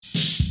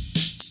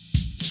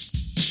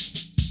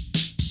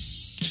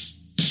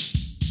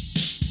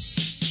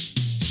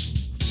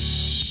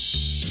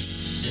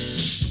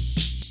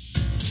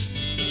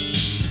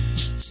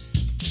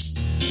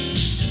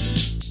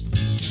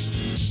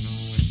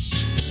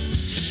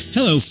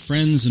Hello,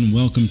 friends, and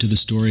welcome to the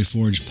Story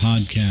Forge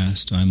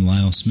podcast. I'm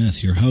Lyle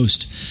Smith, your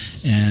host,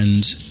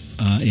 and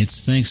it's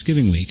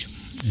Thanksgiving week.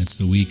 It's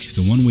the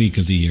 1 week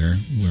of the year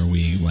where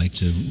we like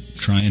to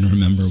try and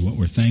remember what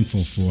we're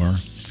thankful for.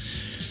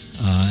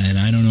 And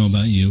I don't know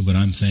about you, but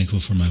I'm thankful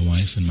for my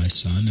wife and my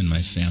son and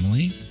my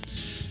family,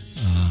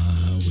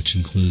 which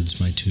includes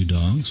my 2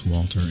 dogs,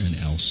 Walter and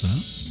Elsa,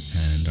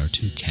 and our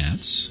 2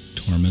 cats,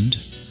 Tormund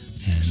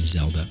and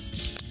Zelda.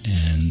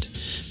 And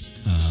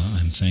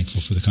I'm thankful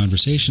for the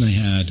conversation I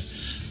had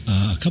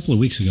a couple of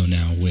weeks ago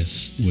now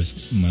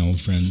with my old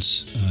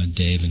friends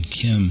Dave and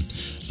Kim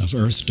of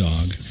Earth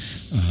Dog.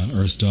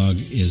 Earth Dog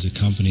is a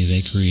company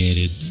they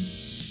created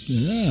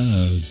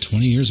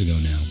 20 years ago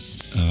now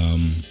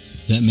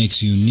that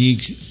makes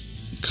unique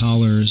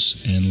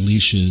collars and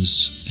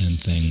leashes and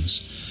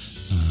things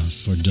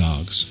for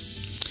dogs.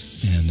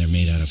 And they're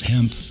made out of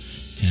hemp,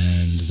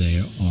 and they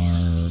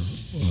are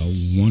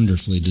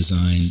wonderfully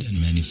designed and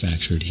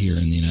manufactured here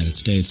in the United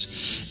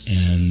States,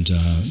 and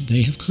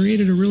they have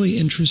created a really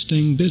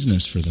interesting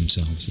business for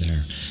themselves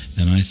there,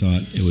 and I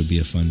thought it would be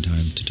a fun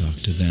time to talk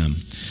to them.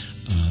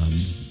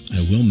 I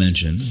will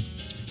mention,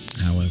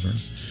 however,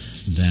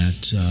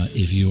 that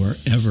if you are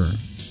ever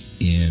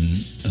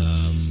in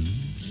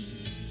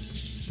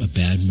a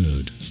bad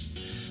mood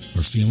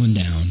or feeling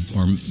down,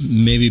 or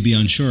maybe be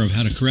unsure of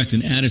how to correct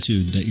an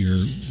attitude that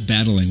you're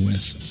battling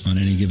with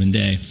on any given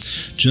day,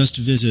 just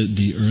visit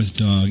the Earth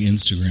Dog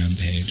Instagram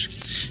page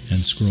and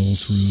scroll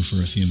through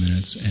for a few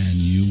minutes, and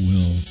you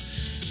will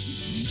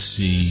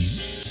see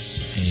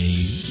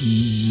a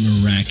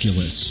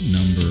miraculous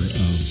number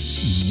of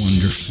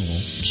wonderful,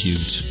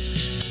 cute,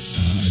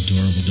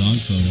 adorable dog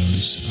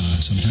photos,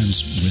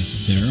 sometimes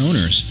with their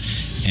owners,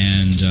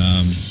 and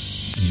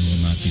you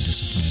will not be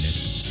disappointed.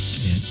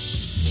 It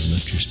will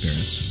lift your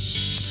spirits.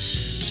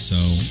 So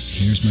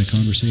here's my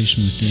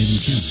conversation with Dave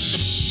and Kim.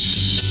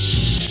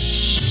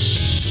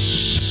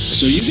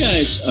 So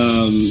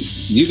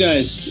you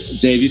guys,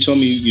 Dave, you told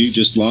me you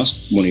just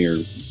lost one of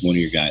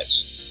your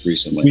guys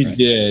recently. We right?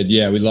 did,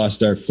 yeah. We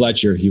lost our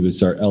Fletcher. He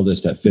was our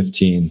eldest at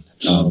 15.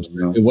 No.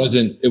 It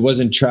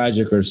wasn't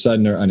tragic or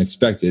sudden or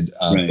unexpected,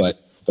 Right.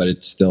 but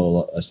it's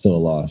still a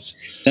loss.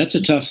 That's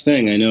a tough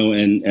thing, I know.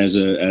 And as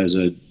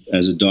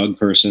a dog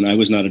person, I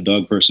was not a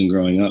dog person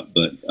growing up,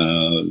 but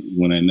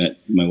when I met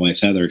my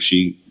wife Heather,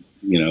 she,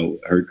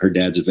 her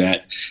dad's a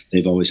vet.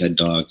 They've always had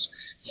dogs.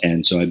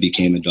 And so I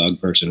became a dog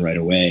person right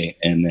away.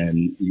 And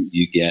then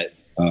you get,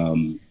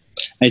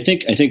 I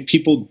think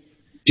people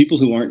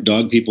who aren't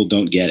dog people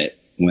don't get it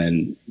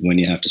when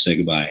you have to say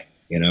goodbye,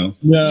 No,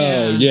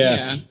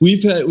 yeah.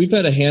 We've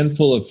had a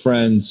handful of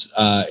friends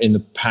in the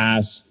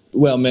past,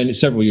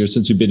 several years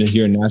since we've been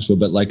here in Nashville,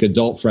 but like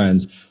adult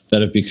friends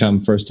that have become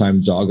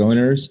first-time dog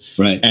owners.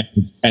 Right.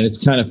 And it's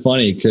kind of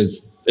funny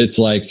because it's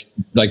like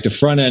the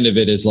front end of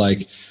it is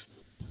like,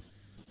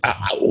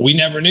 we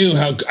never knew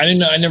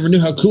I never knew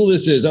how cool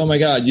this is. Oh my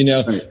God,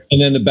 Right. And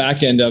then the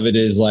back end of it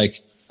is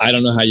like, I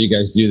don't know how you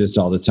guys do this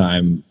all the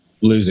time,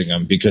 losing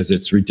them, because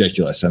it's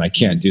ridiculous and I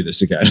can't do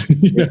this again.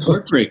 It's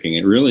heartbreaking.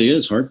 It really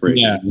is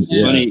heartbreaking. Yeah. It's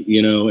funny,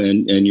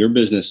 and your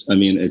business, I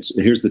mean,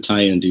 here's the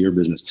tie-in to your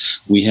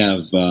business. We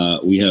have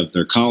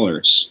their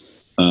collars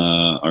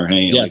are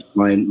hanging, like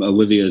mine,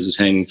 Olivia's is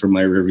hanging from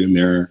my rearview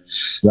mirror.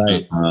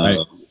 Right.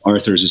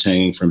 Arthur's is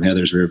hanging from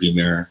Heather's rearview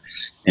mirror.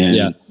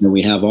 And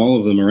we have all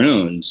of them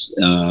around,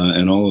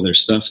 and all of their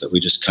stuff that we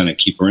just kind of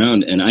keep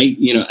around. And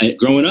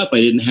growing up,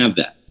 I didn't have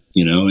that.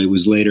 It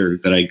was later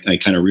that I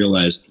kind of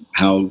realized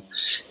how,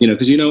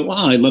 because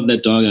wow, I love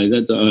that dog. I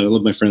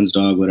love my friend's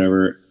dog,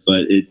 whatever.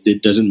 But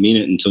it doesn't mean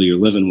it until you're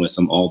living with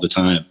them all the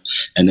time,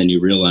 and then you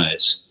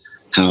realize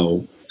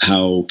how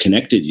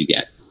connected you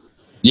get.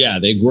 Yeah,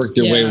 they work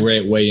their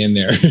way in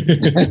there.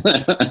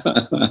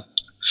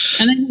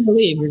 And then you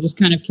believe you're just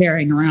kind of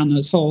carrying around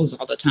those holes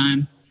all the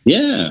time.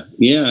 Yeah.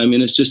 I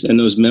mean, it's just, and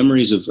those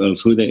memories of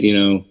who they,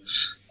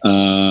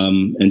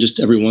 and just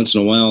every once in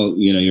a while,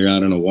 you're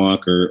out on a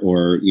walk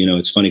or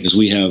it's funny because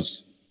we have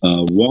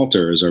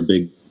Walter is our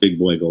big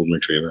boy golden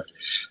retriever,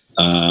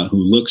 who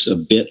looks a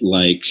bit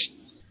like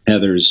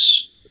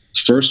Heather's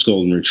first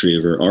golden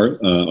retriever,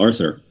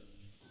 Arthur,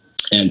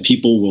 and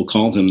people will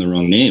call him the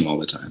wrong name all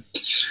the time.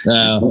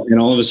 And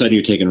all of a sudden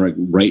you're taken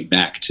right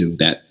back to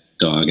that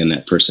dog and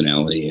that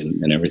personality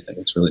and everything.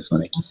 It's really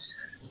funny.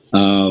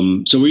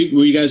 So were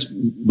you guys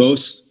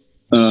both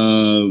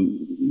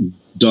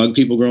dog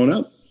people growing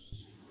up?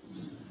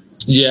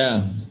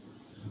 Yeah.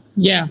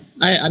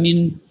 I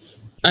mean,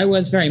 I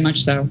was very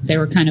much so. They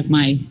were kind of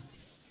my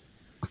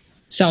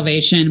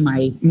salvation.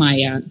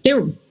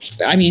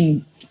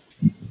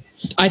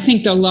 I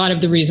think a lot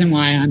of the reason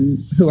why I'm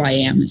who I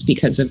am is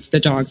because of the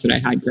dogs that I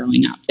had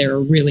growing up. They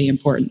were really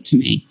important to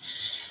me.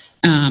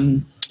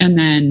 And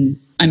then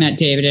I met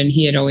David, and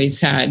he had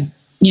always had,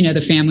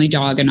 the family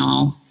dog and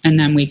all. And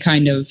then we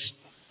kind of,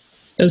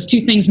 those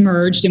two things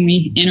merged and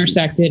we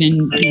intersected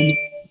and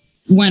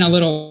went a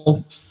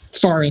little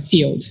far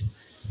afield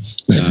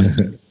with,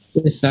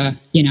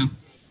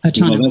 a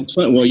ton of. That's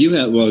fun. Well,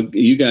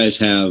 you guys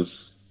have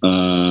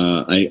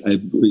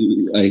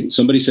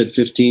Somebody said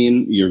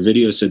 15. Your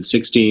video said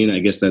 16. I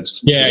guess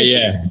that's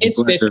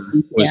It's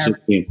 15. Was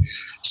 16.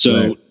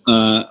 So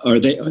are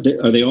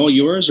they all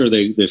yours, or are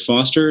they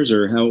fosters,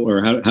 or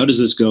how does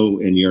this go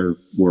in your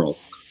world?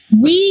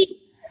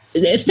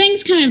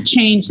 Things kind of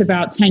changed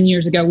about 10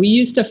 years ago. We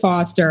used to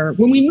foster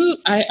when we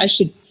moved.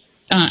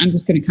 I'm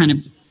just going to kind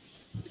of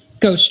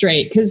go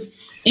straight, because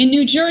in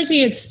New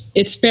Jersey,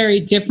 it's very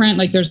different.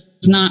 Like, there's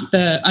not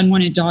the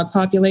unwanted dog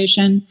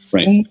population.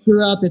 Right. When we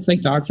grew up, it's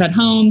like dogs had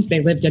homes, they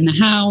lived in the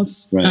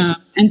house. Right.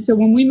 And so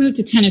when we moved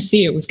to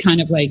Tennessee, it was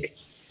kind of like,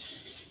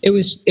 it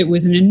was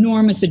an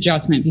enormous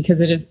adjustment,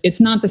 because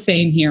it's not the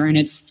same here. And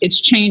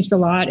it's changed a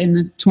lot in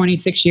the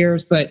 26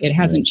 years, but it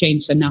hasn't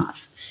changed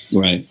enough.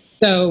 Right.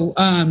 So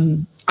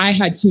I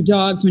had 2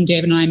 dogs when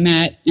David and I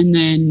met, and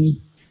then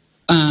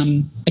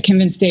I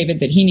convinced David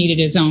that he needed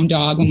his own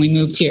dog when we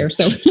moved here.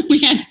 So we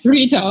had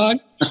 3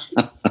 dogs.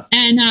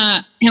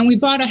 And we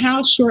bought a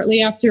house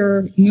shortly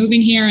after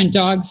moving here, and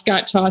dogs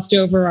got tossed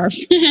over our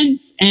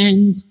fence,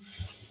 and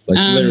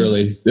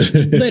literally.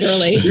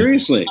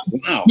 Seriously?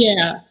 Wow.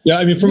 Yeah. Yeah,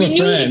 I mean, from a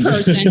friend. Knew the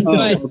person,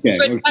 but, okay.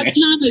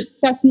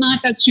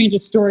 that's changed the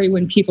story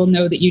when people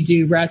know that you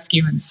do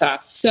rescue and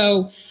stuff.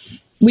 So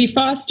we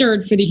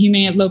fostered for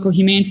the local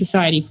Humane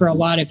Society for a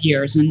lot of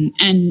years, and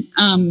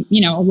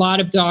a lot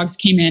of dogs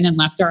came in and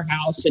left our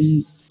house,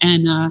 and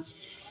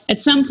at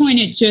some point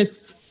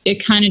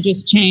it kind of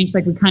just changed.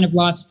 Like, we kind of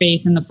lost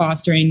faith in the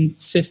fostering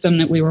system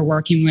that we were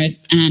working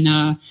with, and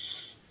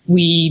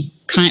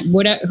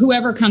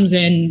whoever comes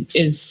in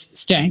is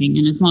staying,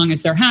 and as long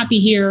as they're happy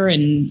here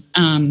and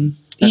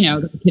they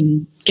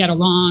can get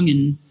along,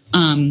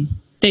 and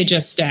they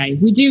just stay.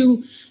 We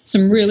do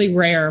some really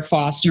rare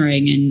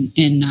fostering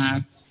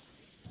in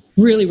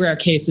really rare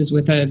cases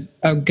with a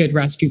good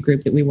rescue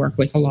group that we work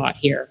with a lot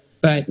here,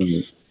 but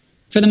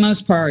for the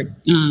most part,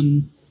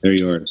 they're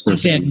yours.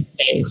 It's in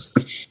days.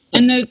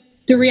 And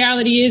the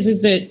reality is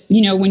that,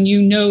 when you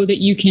know that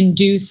you can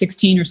do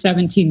 16 or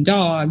 17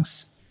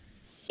 dogs,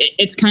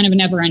 it's kind of a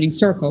never ending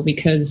circle,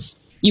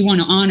 because you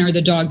want to honor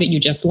the dog that you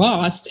just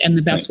lost. And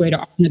the best way to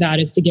honor that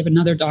is to give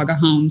another dog a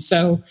home.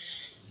 So,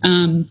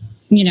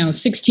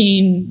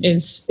 16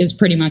 is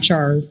pretty much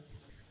our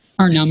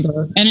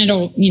number, and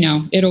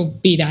it'll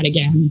be that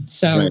again.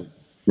 So,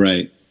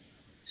 right.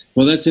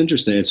 Well, that's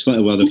interesting. It's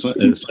fun. Well, the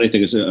funny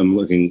thing is, I'm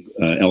looking.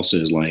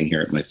 Elsa is lying here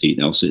at my feet.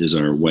 Elsa is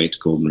our white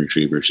golden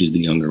retriever. She's the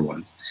younger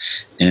one.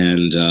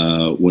 And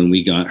when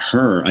we got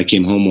her, I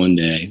came home one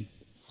day.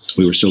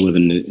 We were still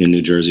living in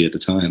New Jersey at the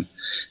time,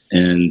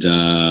 and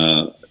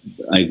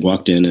I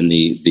walked in, and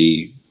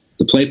the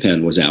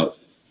playpen was out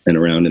and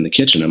around in the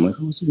kitchen. I'm like,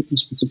 what's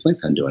the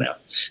playpen doing out?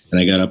 And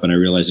I got up and I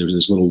realized there was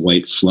this little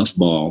white fluff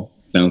ball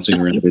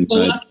bouncing around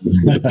inside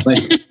the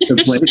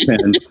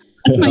playpen.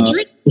 That's my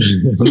dream.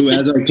 Who,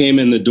 as I came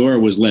in the door,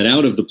 was let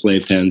out of the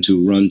playpen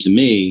to run to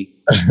me.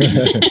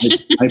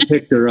 I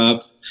picked her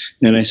up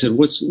and I said,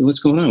 "What's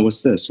going on?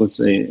 What's this?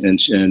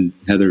 And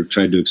Heather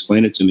tried to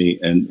explain it to me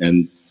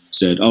and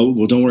said, "Oh,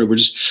 well, don't worry.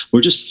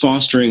 We're just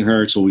fostering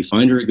her till we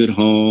find her a good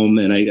home."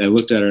 And I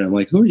looked at her and I'm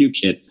like, "Who are you,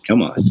 kid?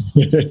 Come on."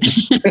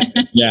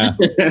 Yeah,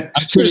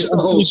 I'm pretty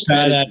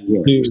bad at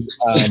it too.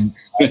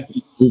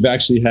 We've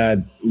actually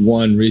had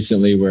one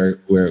recently where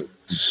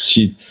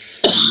she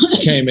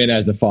came in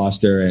as a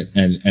foster,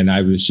 and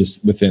I was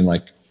just within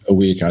like a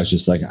week. I was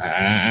just like,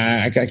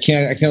 I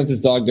can't let this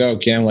dog go,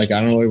 Cam. Like, I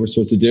don't know what we're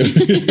supposed to do.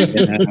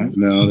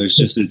 No, there's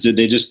just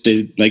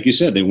they like you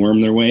said, they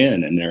worm their way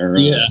in, and they're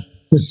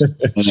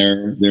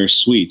and they're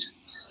sweet,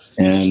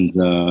 and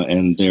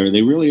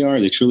they really are.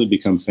 They truly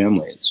become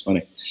family. It's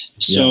funny.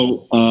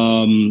 So,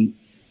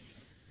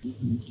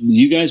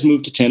 you guys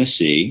moved to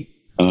Tennessee,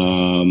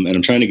 and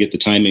I'm trying to get the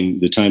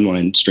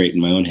timeline straight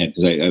in my own head,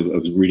 because I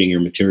was reading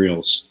your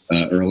materials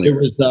earlier.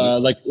 It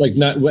was like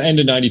end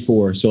of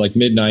 '94, so like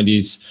mid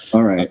 '90s.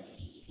 All right.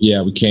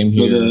 Yeah, we came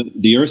here. So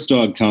the Earth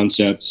Dog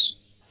concepts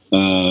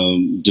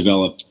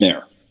developed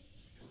there.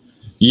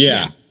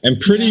 Yeah. And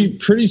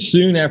pretty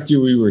soon after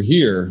we were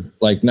here,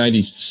 like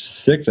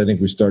 '96, I think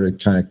we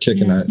started kind of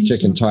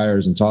kicking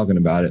tires and talking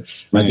about it.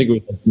 Right. I think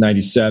it was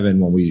 '97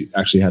 when we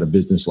actually had a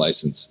business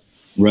license.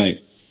 Right.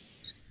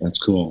 That's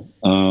cool.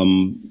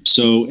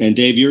 So, and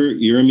Dave,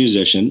 you're a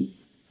musician.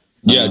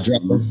 Yeah,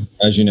 drummer,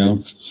 as you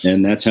know.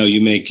 And that's how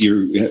you make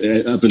your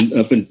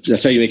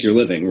that's how you make your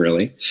living,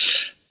 really.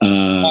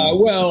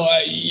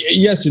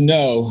 Yes and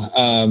no.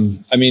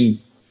 I mean,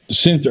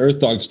 since Earth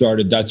Dog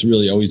started, that's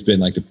really always been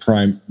like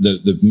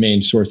the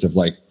main source of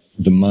like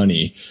the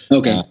money.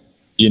 Okay.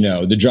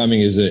 The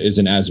drumming is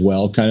an as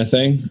well kind of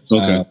thing.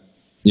 Okay.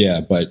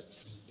 But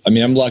I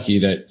mean, I'm lucky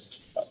that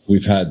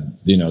we've had,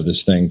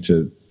 this thing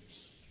to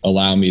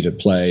allow me to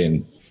play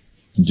and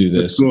do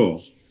this. That's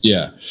cool.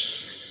 Yeah.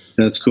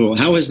 That's cool.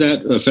 How has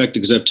that affected?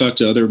 Because I've talked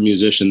to other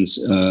musicians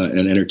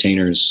and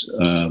entertainers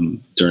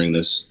during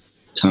this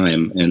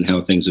time, and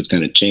how things have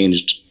kind of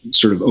changed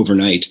sort of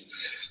overnight.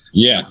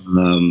 Yeah.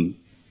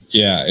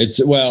 It's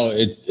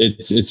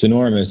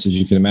enormous, as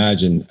you can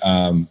imagine.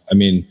 I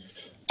mean,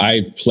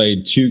 I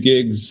played 2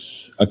 gigs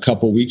a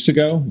couple weeks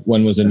ago.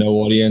 One was a no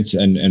audience,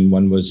 and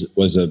one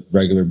was a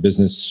regular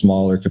business,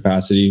 smaller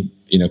capacity,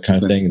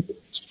 kind of thing.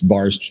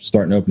 Bars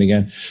starting to open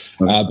again.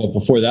 But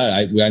before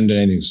that, we hadn't done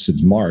anything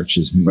since March,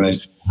 as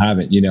most people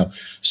haven't,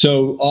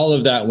 So all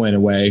of that went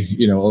away,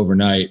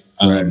 overnight.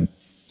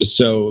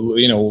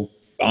 So,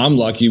 I'm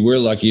lucky. We're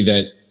lucky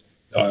that,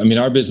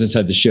 our business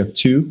had to shift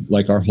too.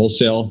 Like our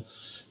wholesale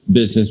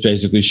business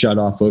basically shut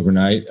off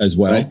overnight as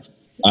well.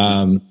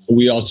 Right.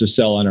 We also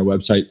sell on our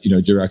website,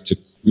 direct to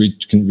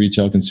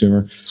retail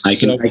consumer. I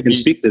can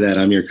speak to that.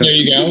 I'm your customer. There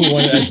you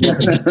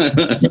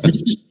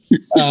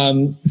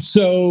go.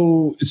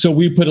 So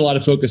we put a lot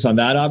of focus on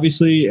that,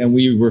 obviously, and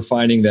we were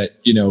finding that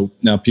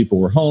now people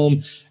were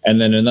home,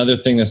 and then another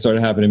thing that started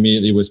happening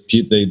immediately was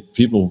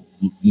people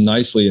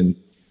nicely and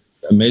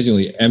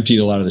amazingly emptied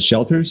a lot of the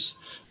shelters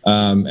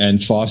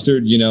and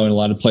fostered. In a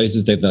lot of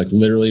places they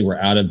literally were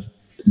out of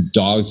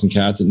dogs and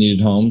cats that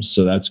needed homes.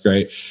 So that's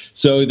great.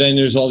 So then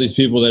there's all these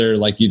people that are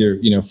either,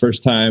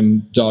 first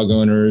time dog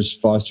owners,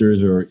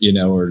 fosters, or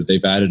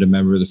they've added a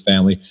member of the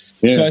family.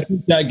 Yeah. So I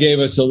think that gave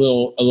us a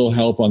little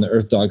help on the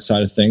Earth Dog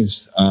side of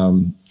things,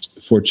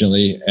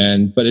 fortunately.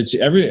 But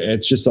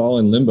it's just all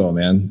in limbo,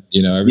 man.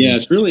 Yeah, and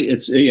that's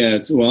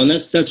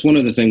one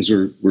of the things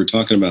we're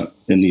talking about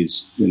in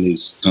these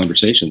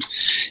conversations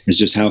is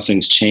just how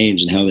things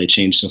change and how they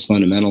change so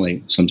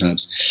fundamentally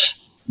sometimes.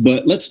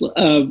 But let's,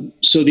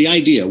 so the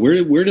idea,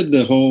 where did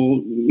the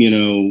whole,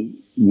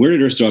 where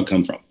did Earth Dog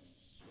come from?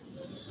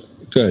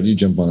 Good. You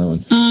jump on that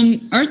one.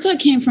 Earth Dog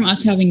came from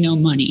us having no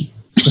money.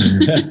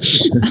 At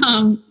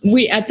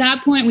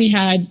that point we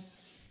had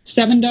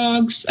 7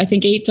 dogs, I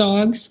think 8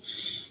 dogs.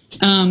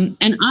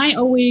 And I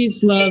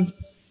always loved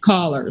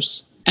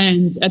collars.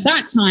 And at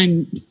that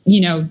time,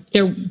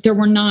 there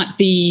was not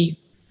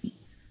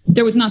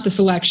the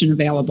selection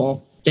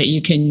available that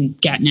you can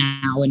get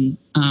now. And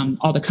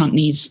all the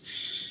companies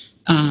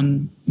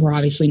were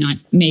obviously not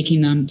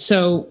making them.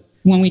 So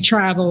when we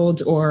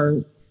traveled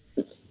or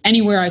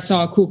anywhere I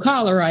saw a cool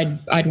collar,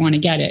 I'd want to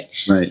get it.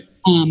 Right.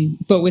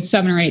 But with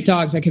 7 or 8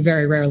 dogs, I could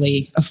very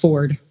rarely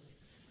afford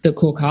the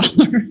cool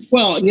collar.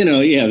 Well,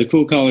 the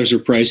cool collars are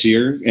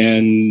pricier,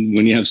 and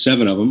when you have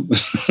 7 of them,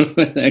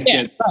 that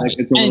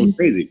gets a little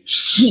crazy.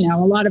 A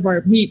lot of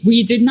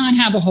we did not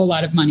have a whole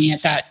lot of money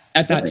at that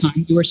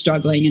time. We were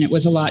struggling, and it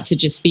was a lot to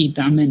just feed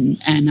them, and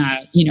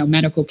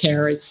medical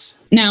care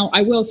is. Now,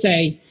 I will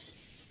say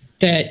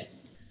that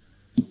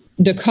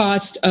the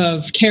cost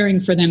of caring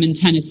for them in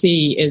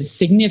Tennessee is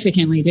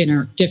significantly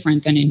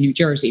different than in New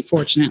Jersey,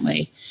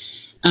 fortunately.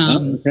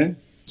 Okay.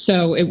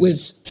 So it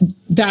was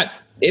that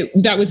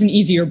was an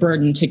easier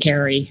burden to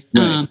carry.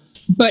 Right.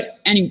 But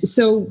anyway,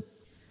 so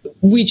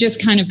we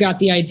just kind of got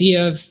the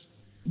idea of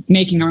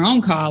making our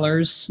own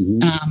collars.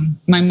 Mm-hmm.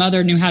 My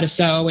mother knew how to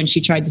sew, and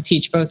she tried to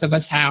teach both of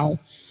us how.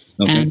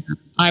 Okay. And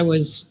I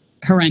was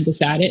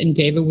horrendous at it, and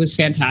David was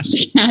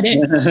fantastic at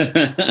it.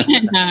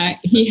 And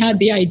he had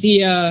the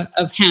idea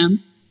of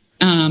hemp.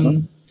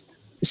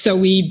 So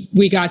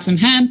we got some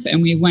hemp,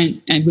 and we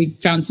went and we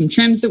found some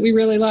trims that we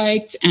really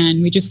liked,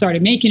 and we just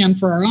started making them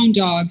for our own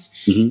dogs.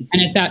 Mm-hmm.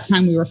 And at that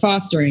time we were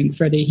fostering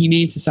for the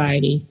Humane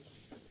Society.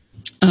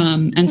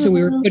 And so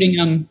we were putting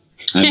them.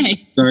 I'm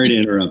sorry to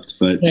interrupt,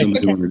 but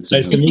somebody wanted to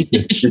say something.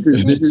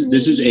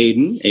 This is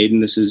Aiden. Aiden,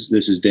 this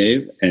is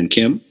Dave and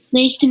Kim.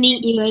 Nice to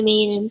meet you. I'm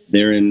Aiden.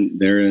 They're in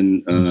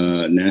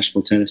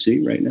Nashville,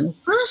 Tennessee right now.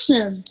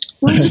 Awesome.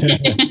 Well,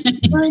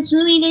 it's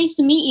really nice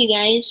to meet you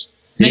guys.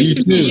 Nice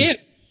to meet you.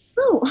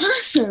 Oh,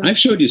 awesome. I've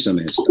showed you some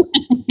of his stuff.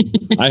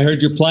 I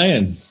heard you're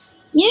playing.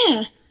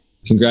 Yeah.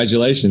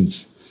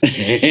 Congratulations.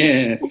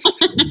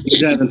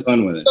 He's having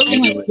fun with it.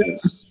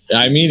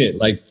 I mean it.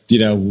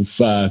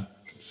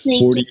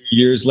 40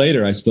 years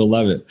later, I still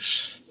love it.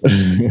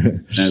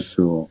 That's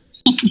cool.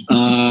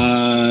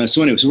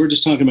 So anyway, we're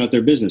just talking about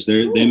their business.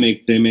 They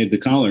made the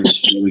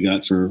collars that we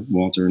got for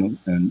Walter and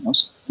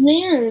us.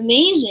 They're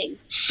amazing.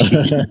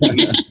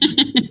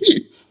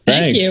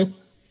 Thank you.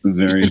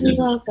 Very good.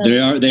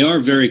 They are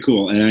very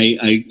cool. And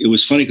it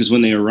was funny because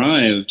when they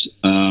arrived,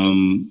 I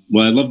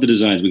love the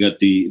designs. We got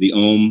the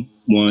Ohm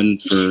one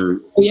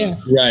for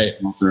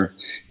Walter,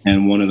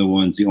 and one of the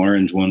ones, the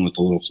orange one with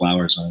the little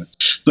flowers on it.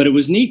 But it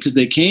was neat because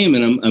they came,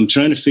 and I'm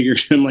trying to figure.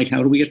 I'm like,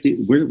 how do we get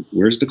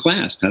where's the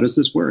clasp? How does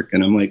this work?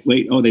 And I'm like,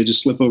 wait, they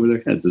just slip over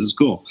their heads. This is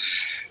cool.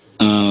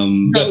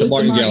 Got the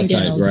martingale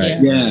type,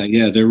 right?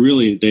 Yeah. They're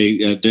really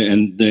it's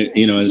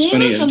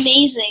funny. They're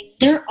amazing.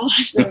 They're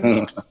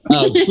awesome.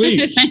 Oh,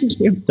 sweet. Thank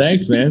you.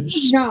 Thanks, man.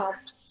 Good job.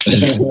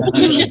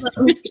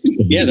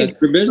 Yeah, that's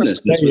their business.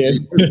 That's really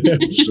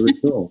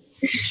cool.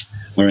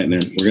 All right,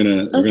 man. We're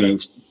gonna.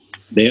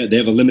 They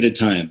have a limited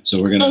time, so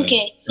we're gonna.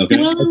 Okay.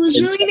 Well, it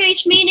was really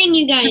nice meeting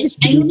you guys.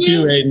 I hope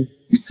you, Aiden.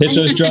 Hit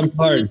those drums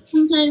hard.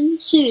 Sometime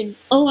soon.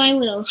 Oh, I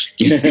will.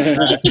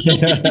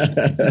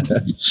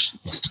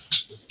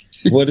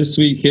 What a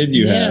sweet kid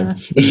you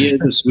have. He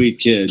is a sweet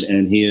kid,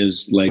 and he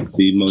is like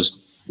the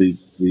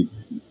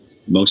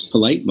most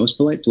politest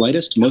kid.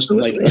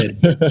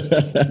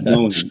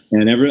 And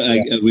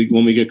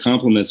when we get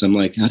compliments, I'm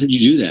like, how did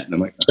you do that? And I'm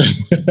like,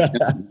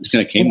 it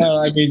kind of came. Well,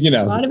 I mean,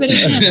 a lot of it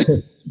is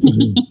him.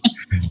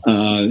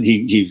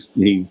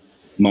 He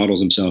models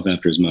himself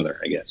after his mother,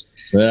 I guess.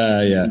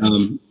 Yeah.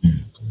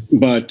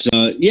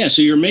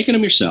 So you're making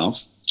them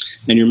yourself,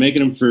 and you're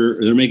making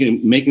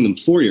them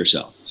for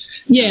yourself.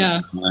 Yeah.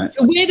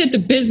 The way that the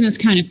business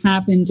kind of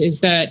happened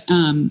is that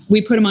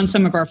we put them on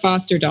some of our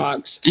foster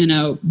dogs, and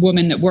a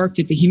woman that worked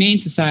at the Humane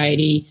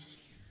Society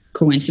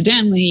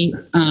coincidentally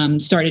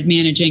started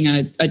managing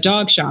a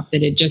dog shop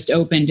that had just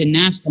opened in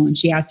Nashville, and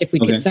she asked if we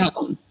could sell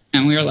them.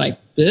 And we were like,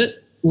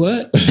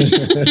 what?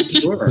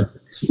 Sure.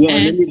 Well,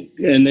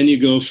 and then you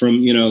go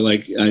from,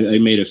 I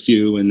made a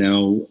few, and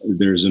now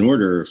there's an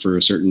order for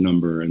a certain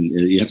number, and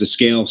you have to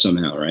scale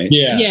somehow, right?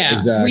 Yeah.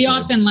 Exactly. We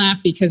often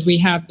laugh because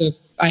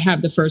I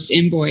have the first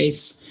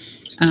invoice,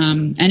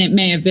 and it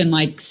may have been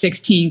like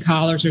 16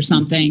 collars or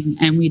something,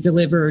 and we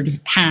delivered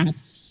half,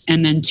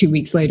 and then 2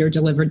 weeks later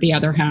delivered the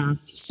other half.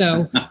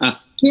 So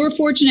we were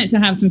fortunate to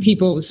have some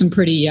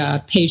pretty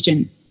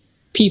patient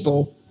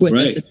people with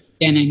us at the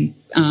beginning.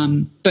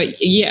 But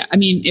yeah, I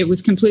mean, it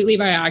was completely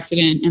by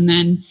accident. And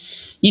then,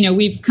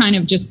 we've kind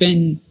of just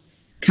been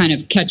kind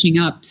of catching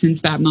up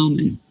since that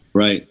moment.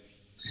 Right.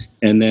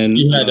 And then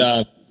you had,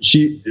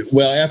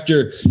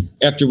 after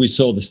we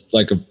sold this,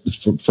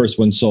 the first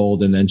one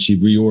sold, and then she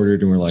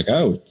reordered, and we're like,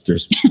 oh,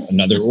 there's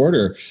another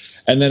order.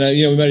 And then,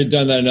 we might've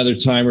done that another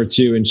time or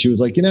two. And she was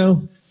like,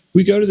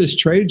 we go to this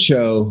trade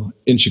show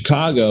in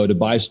Chicago to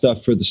buy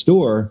stuff for the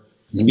store.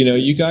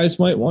 You guys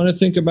might want to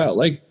think about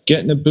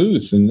getting a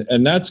booth.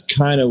 And that's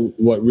kind of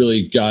what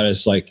really got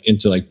us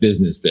into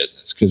business,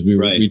 because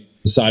we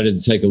decided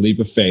to take a leap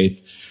of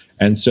faith.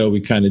 And so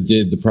we kind of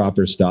did the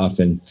proper stuff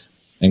and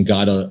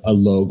got a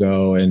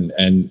logo and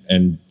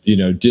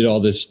did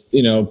all this,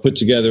 put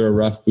together a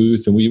rough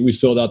booth, and we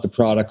filled out the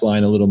product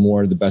line a little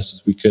more, the best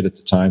as we could at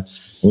the time.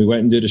 And we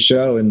went and did a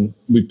show, and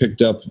we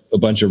picked up a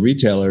bunch of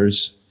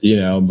retailers,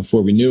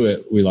 before we knew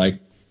it, we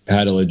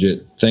had a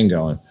legit thing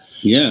going.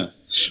 Yeah.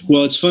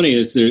 Well, it's funny.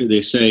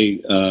 They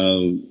say,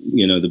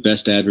 the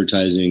best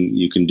advertising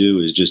you can do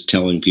is just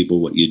telling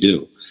people what you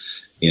do.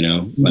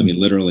 Mm-hmm. I mean,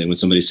 literally, when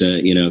somebody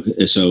said,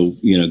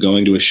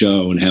 going to a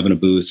show and having a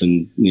booth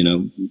and,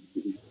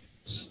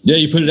 yeah,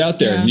 you put it out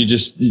there. Yeah. You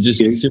just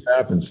see what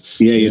happens.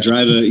 Yeah, you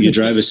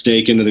drive a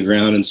stake into the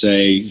ground and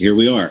say, "Here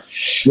we are."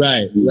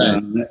 Right.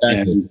 Exactly.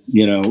 And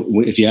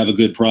if you have a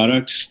good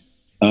product,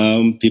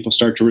 people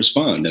start to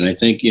respond. And I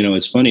think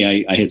it's funny.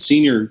 I had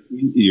seen your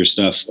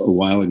stuff a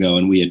while ago,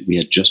 and we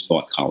had just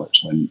bought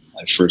collars when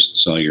I first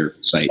saw your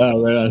site.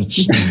 Oh, right on.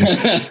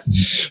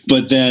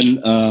 But then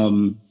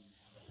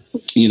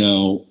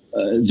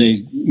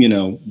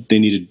they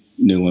needed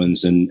new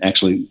ones, and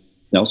actually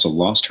Elsa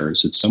lost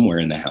hers. It's somewhere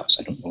in the house.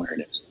 I don't know where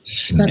it is.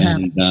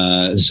 And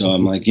so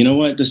I'm like, I'm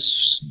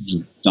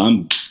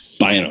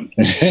buying them.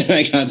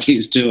 I got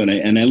these too,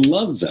 and I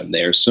love them.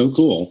 They are so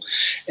cool.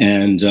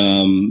 And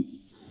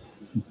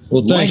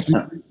well, thanks.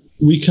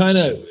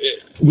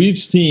 We've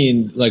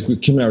seen,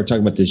 Kim and I were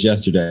talking about this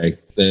yesterday,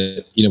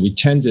 that we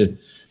tend to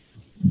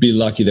be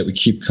lucky that we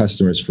keep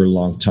customers for a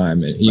long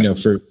time, and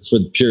for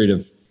the period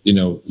of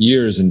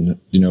years, and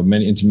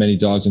many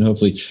dogs, and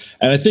hopefully,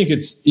 and I think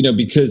it's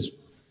because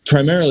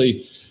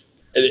primarily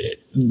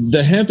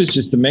the hemp is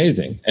just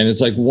amazing, and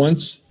it's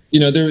once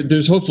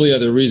there's hopefully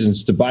other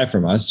reasons to buy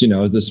from us,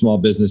 the small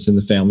business and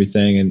the family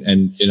thing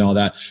and all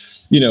that,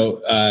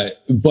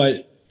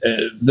 but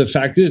the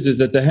fact is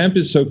that the hemp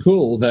is so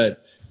cool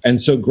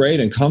and so great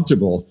and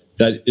comfortable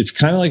that it's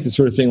kind of like the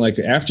sort of thing,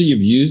 after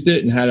you've used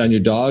it and had it on your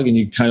dog, and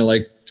you kind of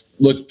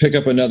pick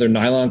up another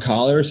nylon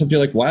collar or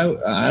something, why?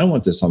 I don't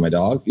want this on my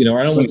dog, or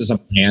I don't want this on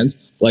my hands.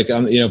 If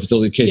it's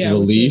the case of a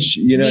leash,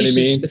 you know what I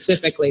mean?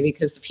 Specifically,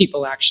 because the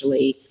people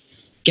actually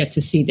get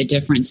to see the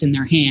difference in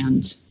their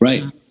hand.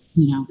 Right.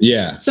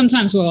 Yeah.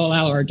 Sometimes we'll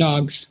allow our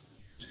dogs,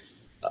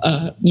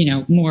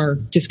 more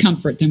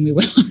discomfort than we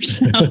will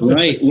ourselves.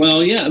 Right.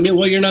 Well, yeah. I mean,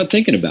 you're not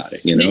thinking about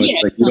it, you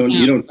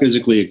don't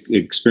physically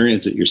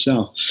experience it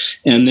yourself.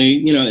 And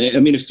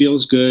it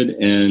feels good.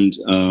 And,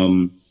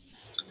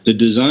 the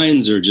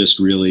designs are just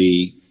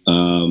really,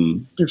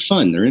 they're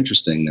fun. They're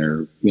interesting.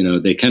 They're,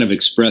 they kind of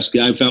express,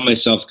 I found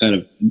myself kind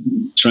of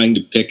trying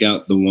to pick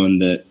out the one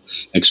that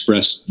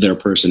expressed their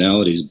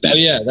personalities best. Oh,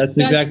 yeah, that's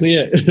exactly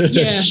it.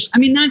 Yeah. I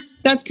mean,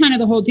 that's kind of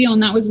the whole deal.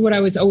 And that was what I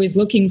was always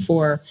looking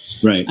for.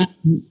 Right.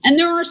 And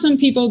there are some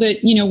people that,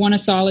 want a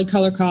solid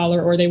color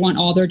collar, or they want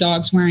all their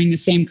dogs wearing the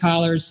same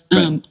collars.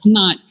 Right. I'm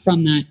not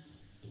from that.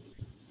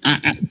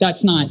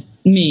 That's not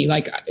me.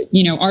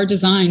 Our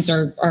designs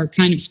are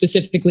kind of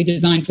specifically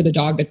designed for the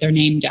dog that they're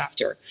named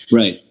after.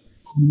 Right.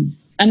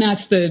 And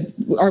that's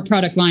our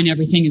product line.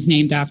 Everything is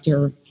named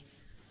after,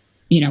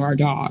 our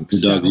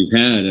dogs. The dog you've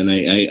had. And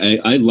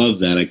I love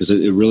that, because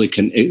it really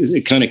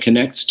it kind of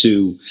connects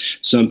to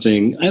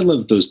something. I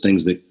love those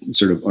things that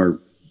sort of are,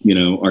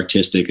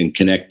 artistic and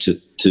connect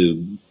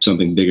to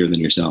something bigger than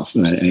yourself.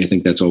 And I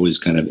think that's always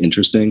kind of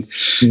interesting.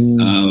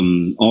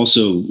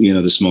 Also,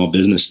 the small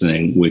business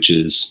thing, which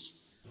is,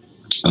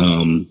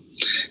 The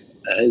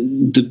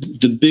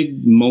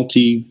big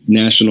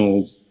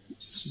multinational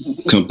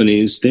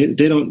companies, they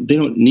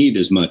don't need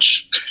as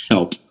much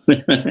help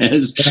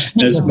as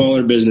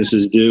smaller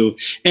businesses do.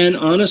 And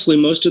honestly,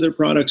 most of their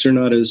products are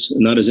not as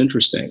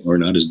interesting or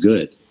not as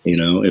good.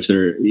 If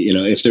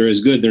they're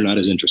as good, they're not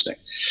as interesting.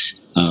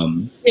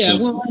 And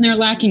they're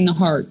lacking the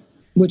heart,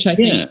 which I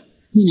think,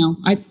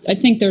 I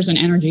think there's an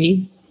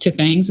energy to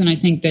things. And I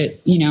think that,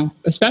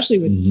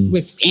 especially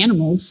with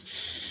animals,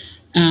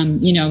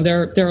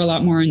 they're a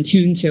lot more in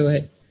tune to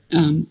it.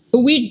 But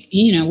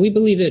we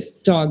believe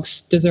that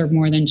dogs deserve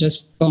more than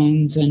just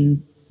bones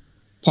and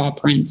paw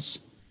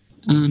prints.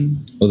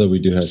 Although we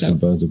do have some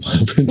bones and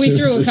paw prints. We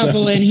threw a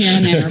couple in here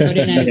and there, but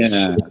in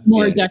a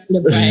more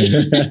decorative way.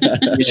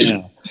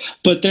 Yeah.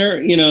 But they're,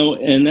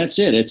 and that's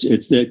it.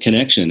 It's the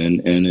connection,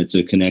 and it's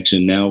a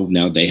connection.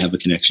 Now they have a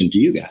connection to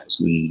you guys,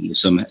 and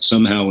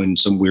somehow in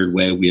some weird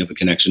way we have a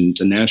connection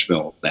to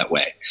Nashville that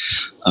way.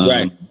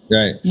 Right.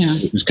 Yeah.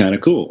 It's kind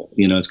of cool.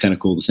 It's kind of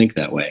cool to think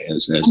that way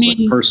as like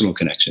a personal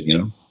connection.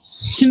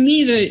 To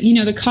me,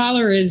 the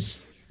collar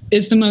is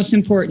the most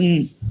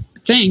important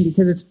thing,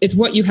 because it's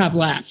what you have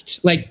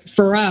left. Like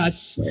for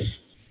us,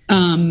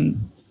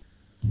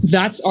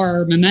 that's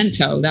our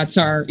memento. That's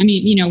our,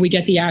 we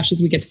get the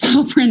ashes, we get the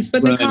paw prints,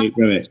 but the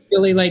collar is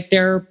really like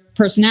their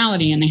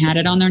personality, and they had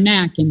it on their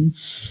neck. And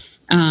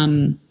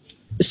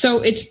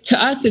so it's,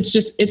 to us,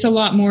 it's a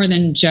lot more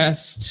than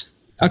just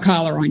a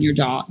collar on your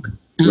dog.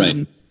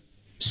 Right.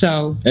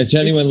 So, and to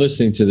anyone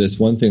listening to this,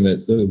 one thing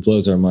that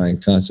blows our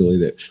mind constantly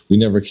that we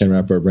never can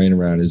wrap our brain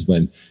around is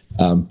when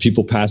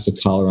people pass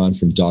a collar on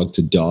from dog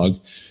to dog.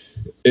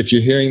 If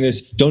you're hearing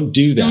this, don't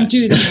do that. Don't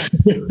do that.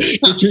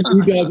 Get your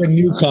new dog a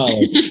new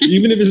collar.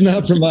 Even if it's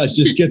not from us,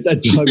 just get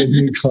that dog a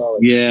new collar.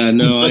 Yeah,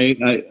 no, I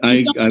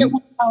get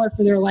one collar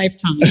for their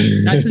lifetime.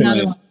 That's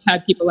another one. I've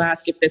had people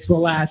ask if this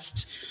will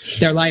last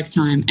their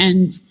lifetime,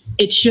 and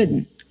it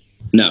shouldn't.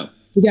 No.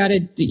 You got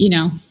to,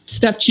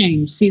 step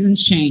change,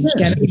 seasons change,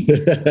 get them,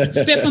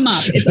 spiff them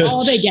up. It's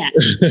all they get.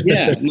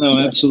 Yeah, no,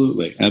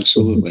 absolutely.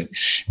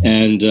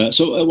 And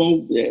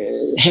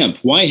hemp,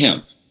 why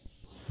hemp?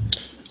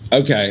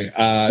 Okay.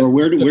 Or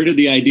where did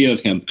the idea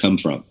of hemp come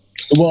from?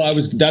 Well,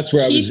 that's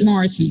where Keith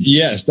Morrison.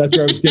 Yes, that's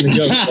where I was going to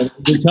go. I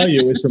will tell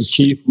you, it was from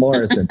Keith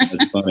Morrison.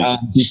 That's funny.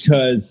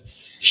 Because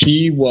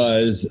he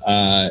was,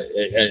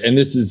 and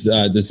this is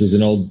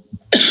an old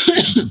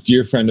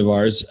dear friend of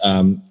ours,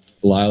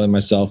 Lyle and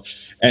myself,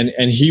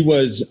 and he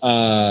was,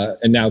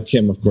 and now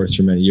Kim, of course,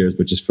 for many years,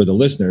 but just for the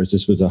listeners,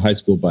 this was a high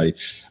school buddy.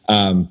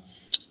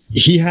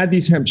 He had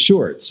these hemp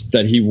shorts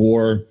that he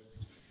wore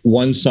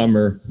one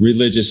summer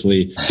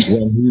religiously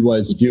when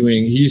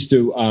he used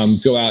to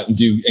go out and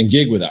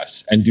gig with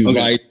us and do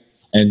light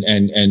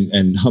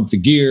and hump the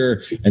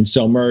gear and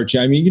sell merch.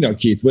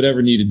 Keith,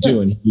 whatever needed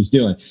doing, he was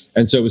doing.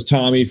 And so it was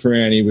Tommy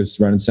Ferrani was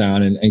running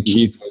sound, and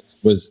Keith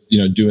was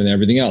doing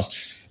everything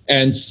else.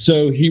 And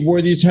so he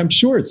wore these hemp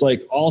shorts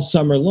like all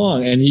summer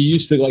long, and he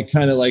used to what's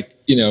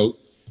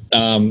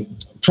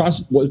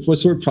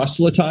the word?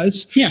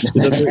 Proselytize? Yeah.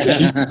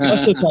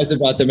 Proselytize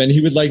about them. And he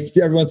would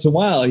every once in a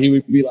while, I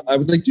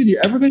would like, dude,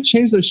 you ever going to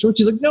change those shorts?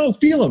 He's like, no,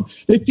 feel them.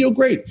 They feel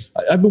great.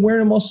 I've been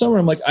wearing them all summer.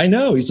 I'm like, I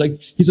know. He's like,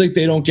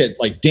 they don't get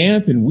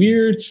damp and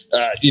weird.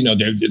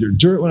 They're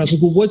dirt. When I was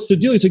like, well, what's the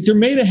deal? He's like, they're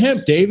made of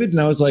hemp, David. And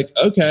I was like,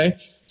 okay.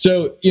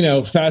 So,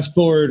 fast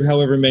forward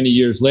however many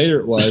years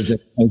later it was,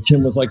 and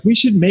Kim was like, we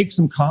should make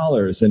some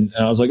collars. And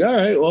I was like, all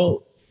right,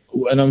 well,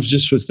 and I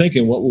was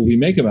thinking, what will we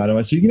make about them?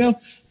 I said,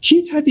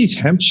 Keith had these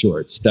hemp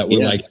shorts that were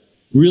like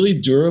really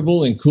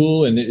durable and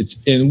cool. And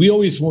we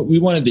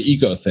wanted the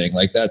eco thing.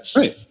 Like that's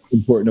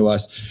important to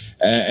us.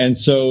 And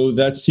so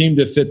that seemed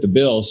to fit the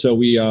bill. So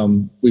we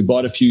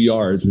bought a few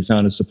yards. We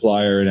found a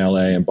supplier in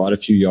LA and bought a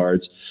few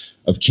yards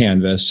of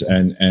canvas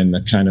and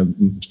kind of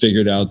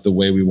figured out the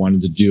way we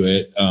wanted to do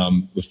it.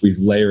 If we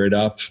layer it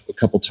up a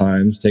couple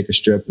times, take a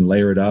strip and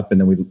layer it up,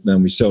 and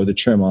then we sew the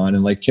trim on.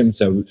 And like Kim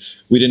said,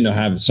 we didn't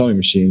have a sewing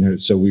machine,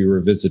 so we were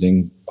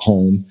visiting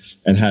home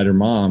and had her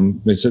mom.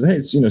 They said,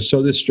 hey,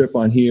 sew this strip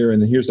on here, and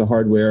then here's the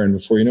hardware. And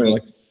before you know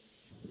it,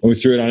 and we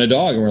threw it on a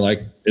dog, and we're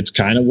like, it's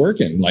kind of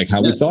working, like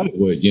how we thought it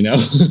would,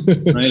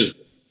 Right.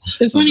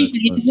 The funny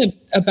thing is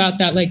about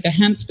that, like the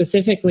hemp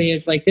specifically,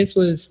 is like this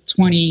was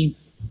 20.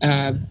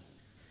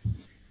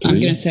 I'm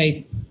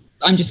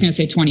just going to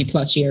say 20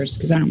 plus years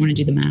because I don't want to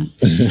do the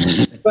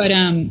math. But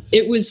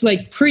it was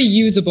like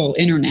pre-usable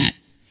internet.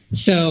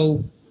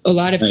 So a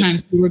lot of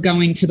times we were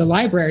going to the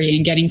library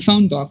and getting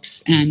phone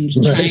books and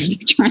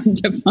trying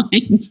to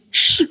find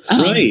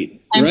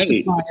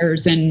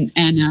suppliers, and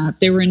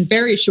they were in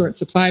very short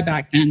supply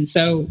back then.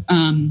 So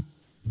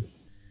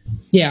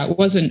it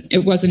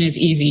wasn't as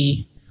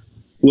easy.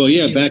 Well,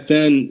 yeah, back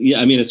then,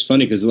 it's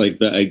funny because I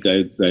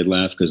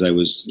laugh because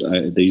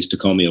they used to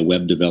call me a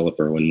web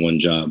developer in one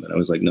job, and I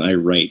was like, no, I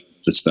write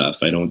the stuff.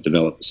 I don't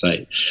develop the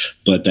site.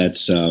 But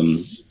that's,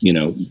 when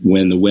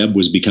the web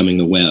was becoming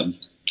the web,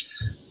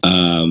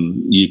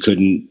 you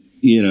couldn't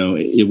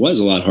it was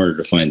a lot harder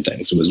to find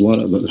things. It was a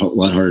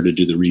lot harder to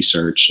do the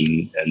research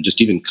and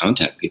just even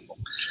contact people.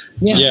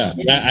 Yeah.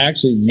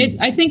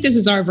 I think this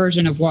is our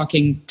version of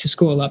walking to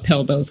school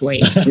uphill both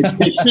ways. And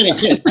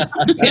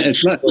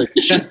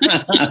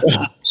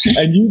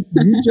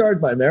you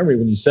jarred my memory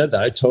when you said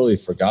that. I totally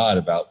forgot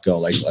about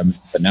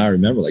but now I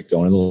remember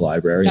going to the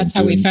library. That's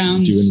how we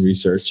found doing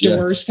research,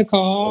 stores to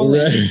call.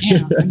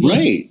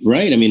 Right.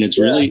 Right. I mean, it's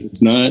really,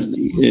 it's not,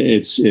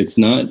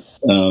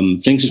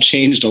 things have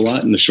changed a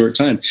lot in a short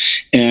time.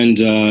 And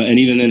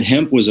even then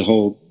hemp was a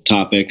whole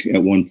topic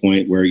at one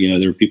point where,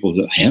 there were people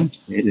that hemp,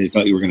 they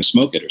thought you were going to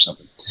smoke it or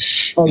something.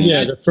 Oh, and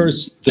yeah.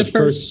 The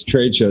first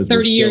trade show.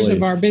 30 years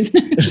of our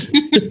business.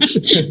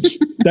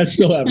 That's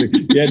still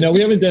happening. Yeah, no,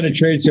 we haven't done a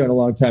trade show in a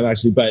long time,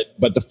 actually. But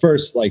the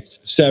first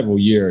several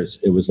years,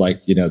 it was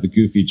the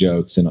goofy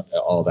jokes and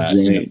all that.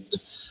 Right.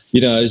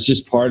 It's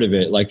just part of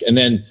it. And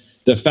then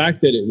the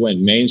fact that it went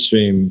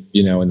mainstream,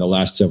 in the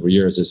last several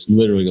years, is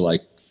literally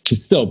it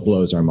still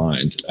blows our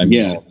mind. I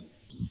mean,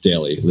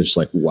 daily, it's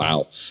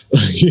wow.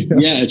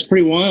 Yeah, it's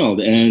pretty wild,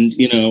 and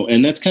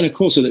and that's kind of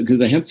cool. So because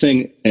the hemp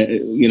thing,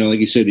 like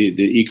you said,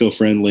 the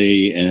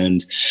eco-friendly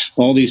and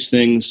all these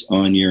things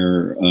on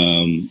your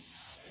on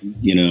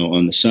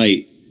the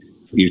site,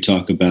 you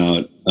talk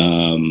about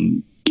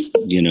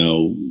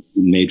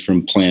made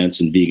from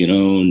plants and vegan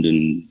owned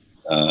and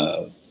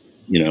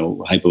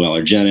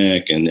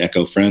hypoallergenic and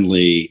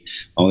eco-friendly,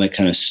 all that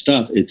kind of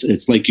stuff.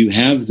 It's like you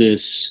have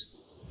this.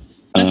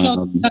 That's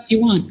all the stuff you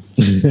want.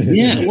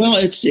 Yeah, well,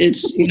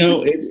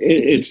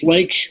 it's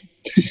like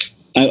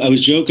I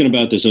was joking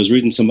about this. I was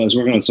working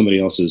on somebody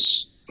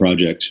else's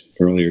project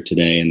earlier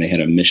today, and they had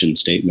a mission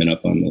statement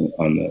up on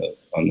the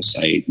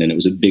site, and it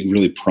was a big,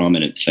 really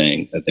prominent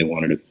thing that they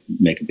wanted to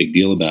make a big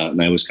deal about.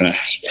 And I was kind of,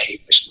 I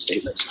hate mission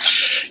statements,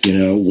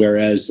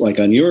 Whereas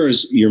on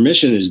yours, your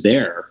mission is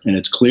there, and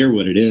it's clear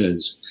what it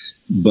is,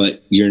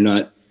 but you're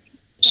not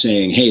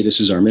saying, hey, this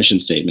is our mission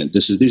statement.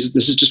 This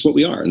is just what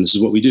we are, and this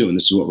is what we do, and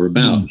this is what we're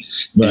about.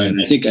 Right.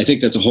 And I think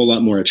that's a whole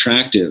lot more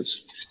attractive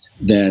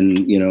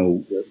than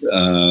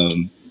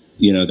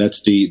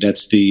that's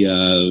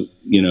the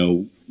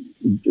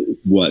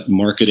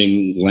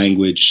marketing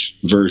language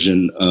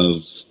version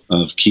of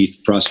Keith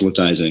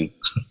proselytizing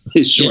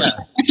is short.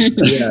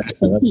 Yeah,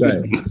 that's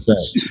right.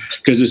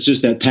 Because it's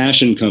just that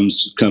passion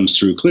comes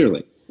through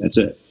clearly. That's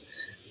it.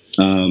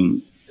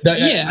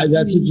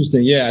 That's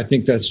interesting. Yeah, I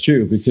think that's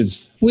true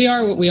because we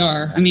are what we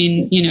are. I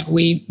mean,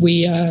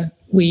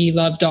 we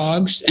love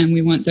dogs and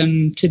we want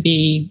them to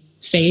be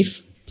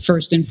safe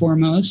first and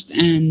foremost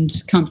and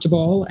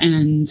comfortable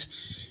and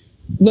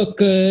look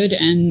good.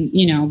 And,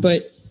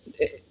 but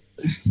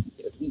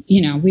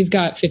we've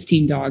got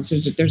 15 dogs.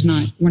 We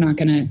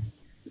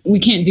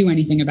can't do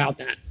anything about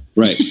that.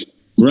 Right.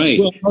 Right.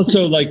 Well,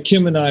 also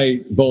Kim and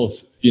I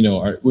both,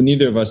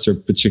 neither of us are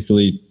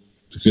particularly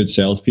good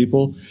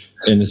salespeople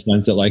in the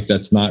sense that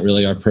that's not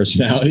really our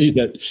personality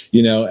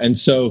and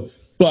so,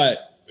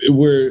 but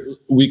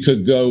we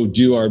could go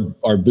do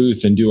our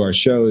booth and do our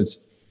shows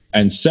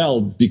and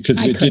sell because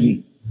I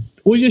couldn't.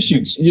 Well, yes, you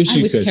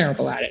I was could.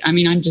 terrible at it. I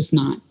mean, I'm just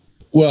not.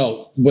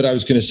 Well, what I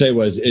was going to say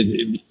was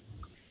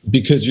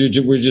because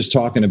we're just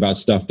talking about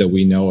stuff that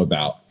we know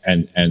about.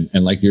 And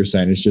like you're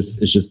saying, it's just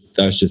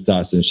that's just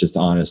us and it's just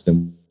honest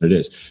and what it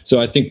is.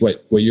 So I think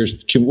what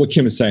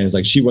Kim is saying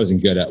is she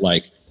wasn't good at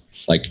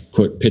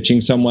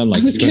pitching someone. I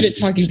was good at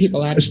talking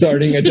people out of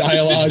starting a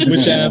dialogue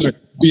with them. Or,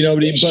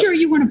 sure,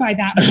 you want to buy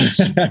that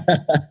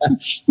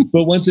much.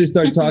 But once they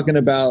start talking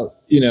about,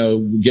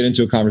 get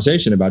into a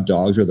conversation about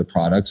dogs or the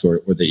products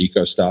or the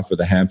eco stuff or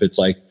the hemp, it's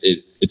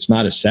it's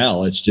not a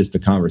sell. It's just a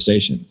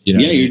conversation.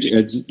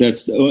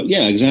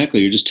 Yeah,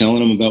 exactly. You're just telling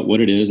them about what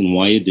it is and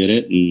why you did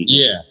it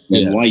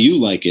and why you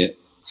like it.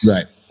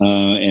 Right.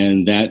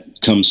 And that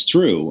comes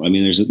through. I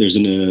mean, there's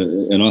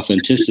an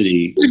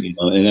authenticity,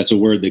 and that's a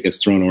word that gets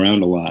thrown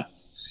around a lot.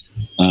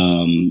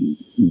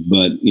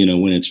 But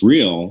when it's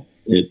real,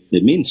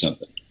 it means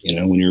something.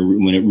 When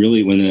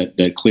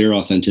that clear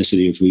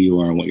authenticity of who you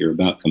are and what you're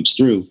about comes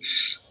through.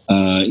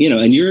 And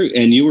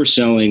you were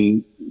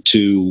selling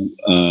to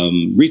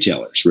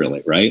retailers,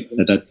 really, right?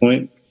 At that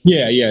point.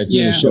 Yeah.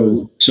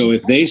 So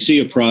if they see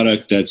a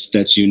product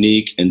that's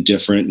unique and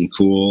different and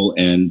cool,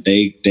 and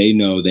they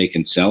know they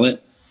can sell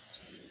it,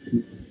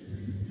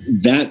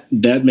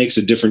 that makes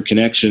a different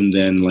connection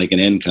than an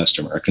end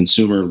customer, a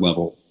consumer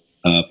level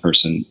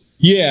person.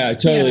 Yeah,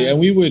 totally. Yeah. And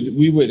we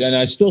would, and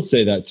I still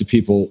say that to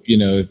people,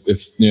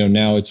 if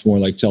now it's more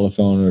like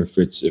telephone or if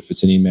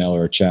it's an email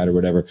or a chat or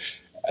whatever,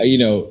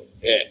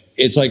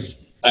 it's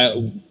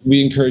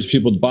we encourage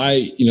people to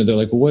buy, they're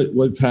like, well,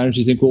 what patterns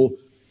do you think? Well,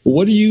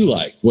 what do you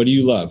like? What do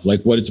you love?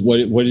 What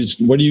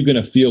are you going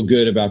to feel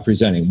good about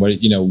presenting?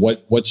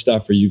 What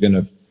stuff are you going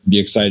to be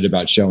excited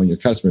about showing your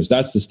customers?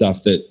 That's the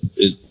stuff that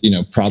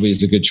probably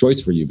is a good choice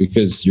for you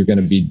because you're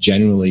going to be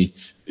genuinely,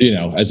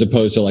 as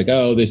opposed to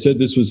oh, they said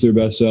this was their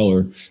best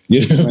seller.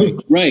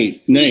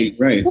 Right.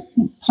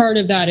 Part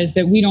of that is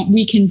that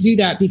we can do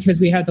that because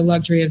we have the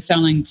luxury of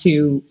selling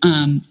to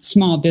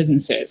small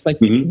businesses.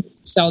 We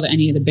sell to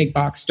any of the big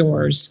box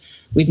stores.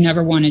 We've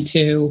never wanted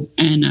to,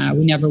 and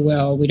we never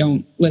will. We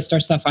don't list our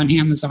stuff on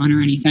Amazon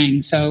or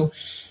anything. So,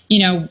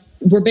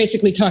 we're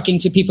basically talking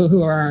to people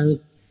who are our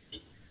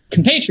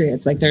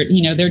compatriots. Like they're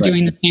Right.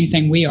 doing the same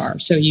thing we are.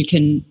 So you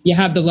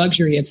have the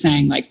luxury of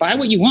saying like, buy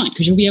what you want,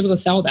 because you'll be able to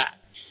sell that.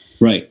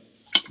 Right.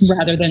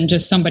 Rather than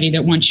just somebody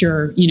that wants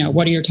your,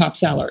 what are your top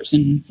sellers?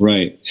 And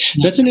right.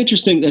 That's an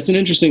interesting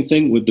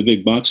thing with the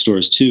big box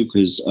stores too,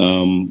 because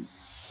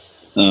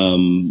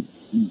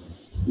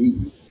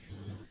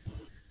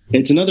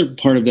it's another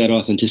part of that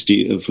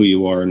authenticity of who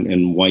you are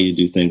and why you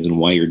do things and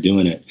why you're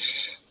doing it.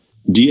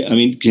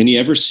 Can you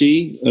ever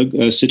see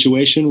a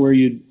situation where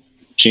you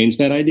change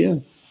that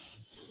idea?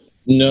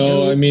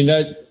 No, I mean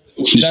that's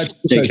the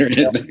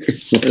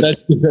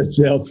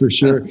sale for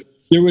sure.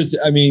 There was,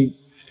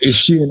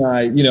 she and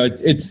I,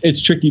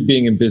 it's tricky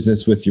being in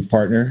business with your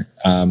partner,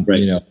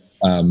 right.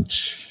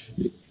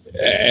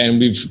 And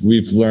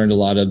we've learned a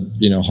lot of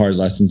hard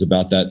lessons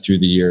about that through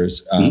the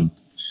years.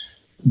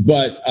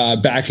 But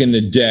back in the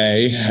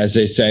day, as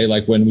they say,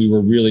 like when we were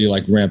really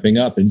like ramping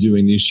up and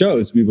doing these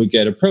shows, we would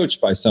get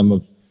approached by some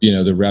of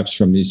the reps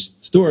from these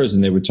stores,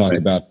 and they would talk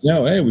about,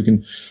 hey, we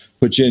can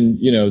put you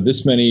in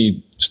this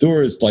many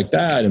stores like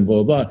that, and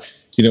blah blah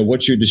blah.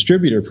 What's your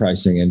distributor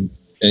pricing? And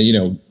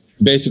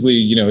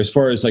basically, as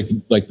far as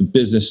like the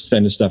business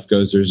end of stuff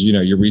goes, there's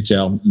your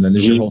retail, and then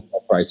there's your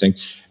wholesale pricing,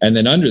 and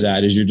then under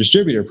that is your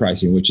distributor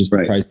pricing, which is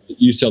the price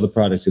you sell the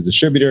product to the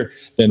distributor,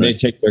 then they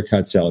take their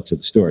cut, sell it to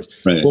the stores.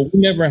 Right. Well, we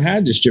never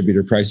had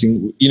distributor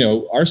pricing.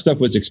 Our stuff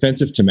was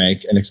expensive to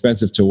make and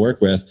expensive to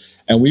work with,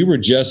 and we were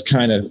just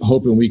kind of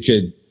hoping we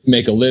could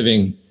make a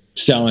living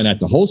selling at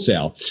the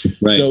wholesale.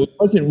 Right. So it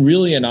wasn't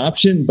really an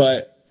option,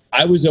 but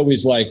I was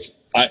always like,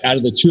 out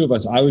of the two of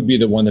us, I would be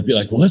the one that'd be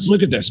like, well, let's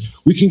look at this.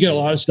 We can get a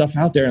lot of stuff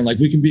out there, and like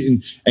we can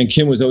be. And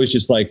Kim was always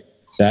just like,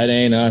 that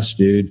ain't us,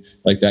 dude.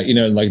 Like that,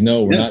 like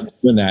no, we're not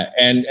doing that.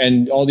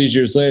 And all these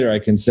years later, I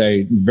can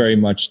say very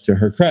much to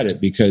her credit,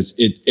 because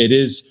it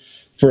is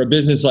for a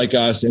business like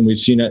us, and we've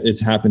seen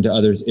it's happened to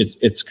others.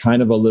 It's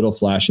kind of a little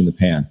flash in the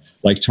pan.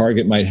 Like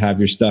Target might have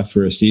your stuff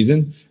for a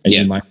season, and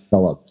you might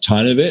sell a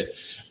ton of it.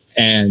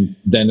 And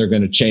then they're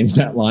going to change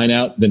that line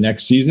out the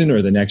next season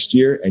or the next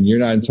year, and you're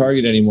not in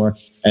Target anymore.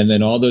 And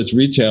then all those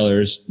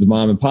retailers, the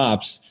mom and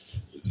pops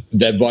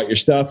that bought your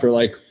stuff, are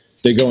like,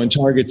 they go in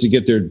Target to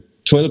get their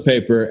toilet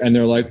paper, and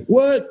they're like,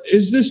 what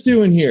is this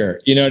doing here?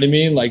 You know what I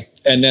mean? Like,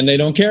 and then they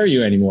don't carry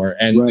you anymore.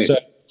 And so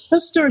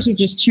those stores are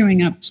just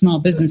chewing up small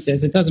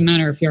businesses. It doesn't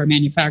matter if you're a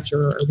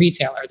manufacturer or a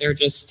retailer. They're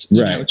just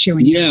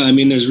chewing. Yeah,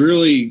 there's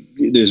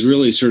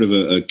really sort of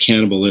a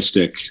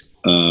cannibalistic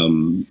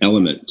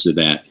element to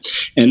that,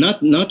 and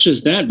not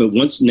just that, but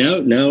once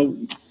now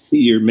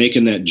you're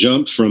making that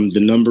jump from the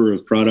number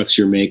of products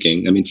you're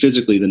making.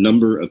 Physically, the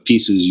number of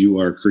pieces you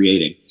are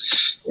creating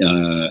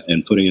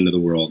and putting into the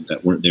world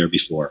that weren't there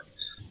before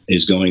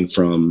is going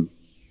from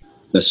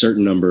a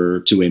certain number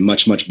to a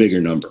much, much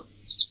bigger number.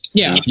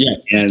 Yeah.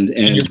 And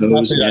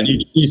those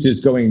each piece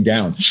is going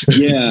down.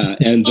 Yeah.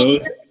 And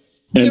those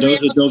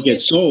that don't get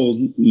sold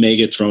may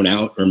get thrown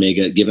out or may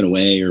get given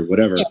away or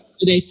whatever. Yeah,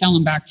 they sell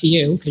them back to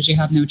you because you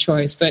have no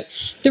choice. But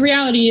the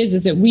reality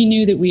is that we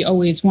knew that we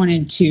always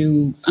wanted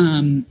to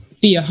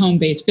be a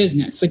home-based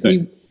business. Like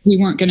we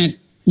weren't going to,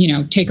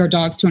 take our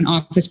dogs to an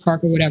office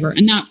park or whatever.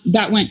 And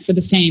that went for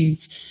the same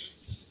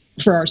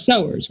for our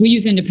sewers. We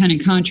use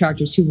independent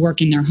contractors who work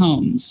in their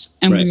homes,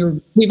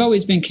 and we've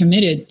always been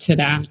committed to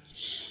that.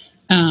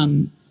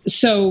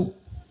 So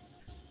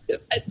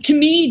to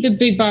me, the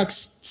big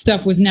box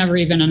stuff was never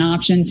even an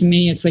option. To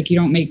me, it's like you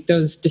don't make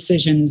those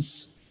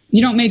decisions.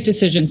 You don't make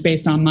decisions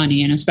based on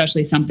money, and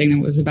especially something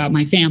that was about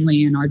my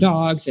family and our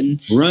dogs. And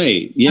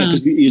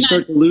because you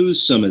start to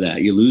lose some of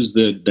that. You lose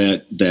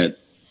that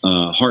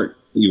heart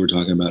you were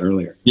talking about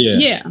earlier.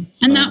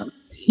 And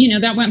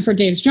that went for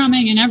Dave's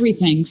drumming and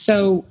everything.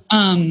 So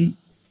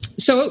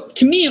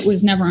to me, it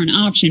was never an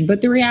option.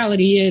 But the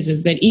reality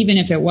is that even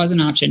if it was an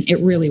option, it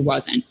really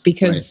wasn't,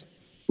 because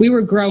we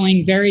were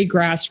growing very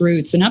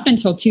grassroots. And up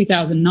until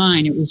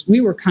 2009, we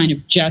were kind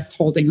of just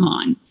holding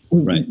on.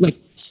 Like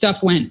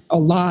stuff went a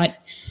lot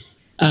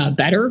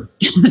better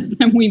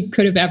than we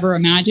could have ever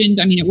imagined.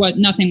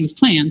 Nothing was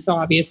planned. So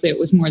obviously it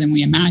was more than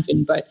we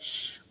imagined, but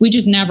we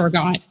just never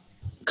got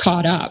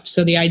caught up.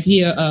 So the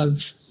idea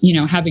of,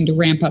 having to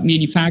ramp up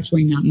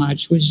manufacturing that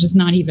much was just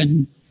not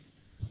even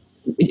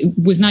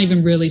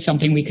really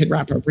something we could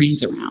wrap our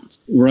brains around.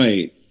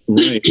 Right.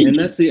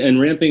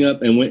 And ramping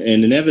up and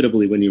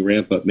inevitably when you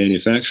ramp up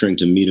manufacturing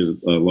to meet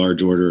a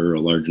large order or a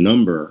large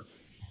number,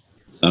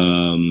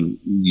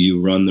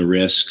 you run the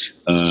risk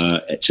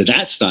to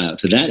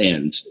that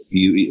end.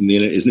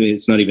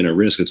 It's not even a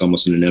risk. It's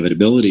almost an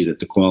inevitability that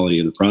the quality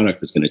of the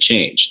product is going to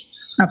change.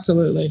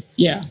 Absolutely.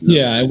 Yeah.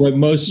 Yeah. And what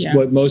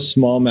most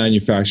small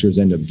manufacturers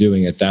end up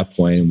doing at that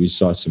point, and we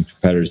saw some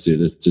competitors do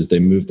this, is they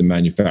move the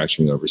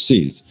manufacturing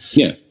overseas.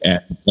 Yeah.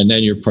 And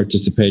then you're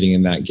participating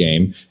in that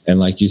game. And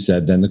like you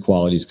said, then the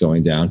quality's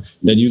going down.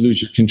 Then you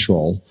lose your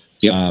control.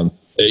 Yep.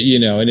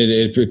 and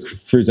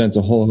it presents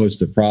a whole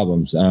host of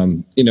problems.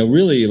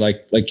 Really,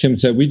 like Kim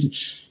said, we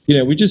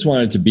just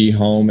wanted to be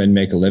home and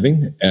make a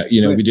living. Right.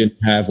 We didn't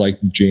have like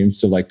dreams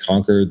to like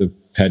conquer the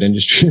pet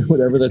industry or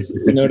whatever. That's,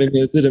 what I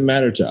mean? It didn't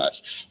matter to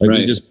us. Like,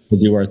 we just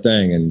do our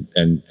thing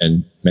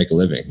and make a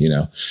living,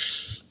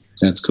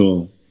 That's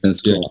cool.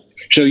 That's cool. Yeah.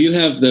 So you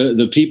have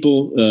the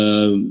people,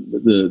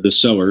 the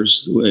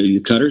sowers,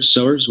 cutters,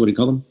 sowers. What do you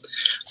call them?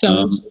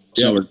 Sowers.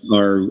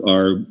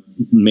 Are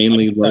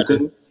mainly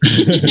local.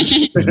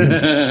 That's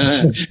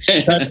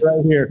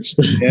right here.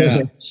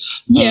 Yeah.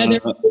 Yeah,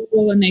 they're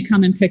local, and they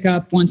come and pick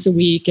up once a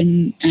week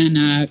and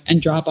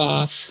drop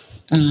off,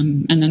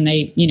 and then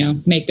they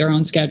make their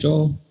own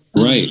schedule.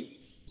 Right.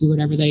 Do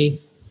whatever they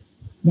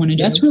want to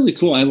do. That's really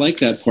cool. I like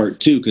that part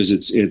too, because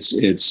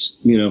it's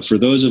for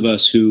those of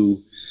us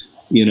who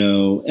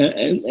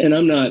and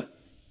I'm not.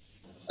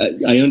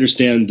 I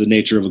understand the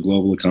nature of a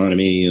global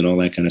economy and all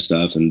that kind of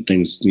stuff, and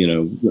things,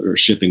 are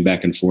shipping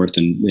back and forth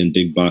in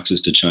big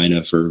boxes to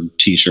China for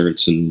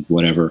T-shirts and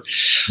whatever.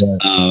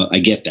 Yeah. I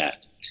get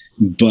that.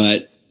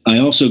 But I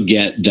also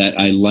get that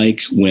I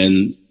like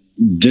when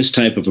this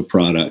type of a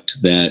product,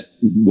 that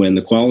when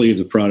the quality of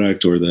the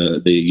product or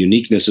the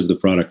uniqueness of the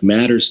product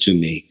matters to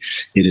me,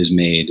 it is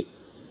made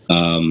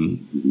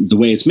the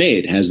way it's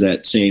made has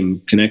that same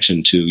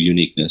connection to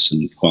uniqueness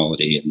and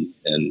quality.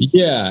 And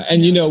yeah.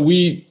 And,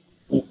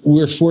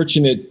 we're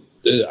fortunate,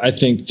 I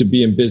think, to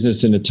be in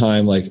business in a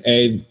time like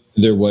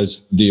there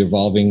was the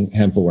evolving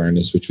hemp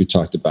awareness, which we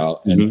talked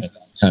about, and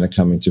kind of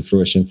coming to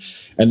fruition.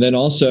 And then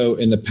also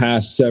in the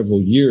past several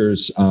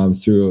years,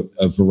 through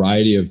a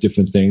variety of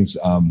different things,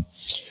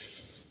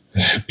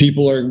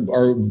 people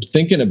are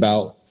thinking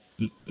about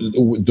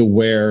the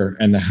where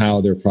and the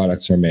how their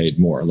products are made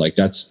more. Like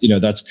that's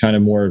kind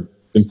of more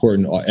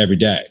important every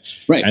day.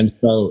 Right. And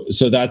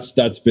so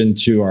that's been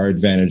to our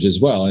advantage as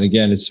well. And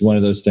again, it's one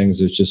of those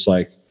things that's just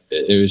like,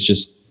 it was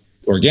just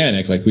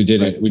organic. Like we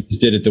did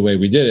it the way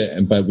we did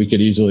it. But we could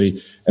easily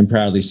and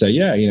proudly say,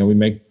 we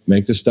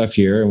make the stuff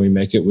here, and we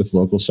make it with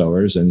local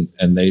sowers, and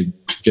they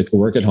get to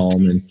work at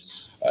home. And,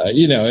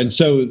 and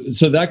so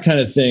that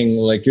kind of thing,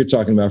 like you're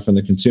talking about from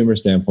the consumer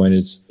standpoint,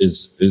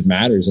 it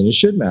matters, and it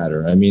should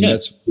matter. I mean,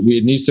 it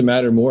needs to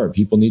matter more.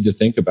 People need to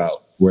think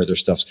about where their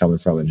stuff's coming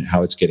from and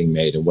how it's getting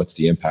made and what's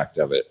the impact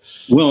of it.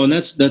 Well, and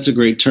that's a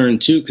great turn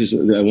too, because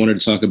I wanted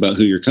to talk about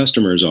who your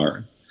customers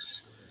are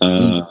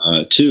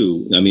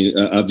too. I mean,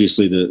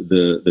 obviously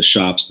the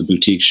shops, the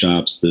boutique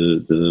shops,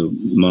 the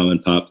mom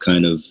and pop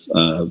kind of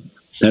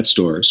pet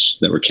stores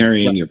that were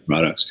carrying your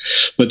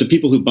products, but the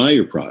people who buy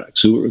your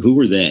products, who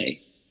were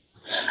they?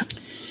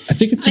 I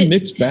think it's a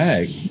mixed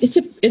bag.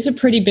 It's a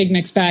pretty big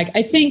mixed bag.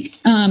 I think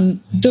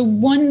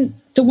the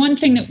one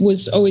thing that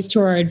was always to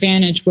our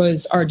advantage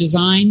was our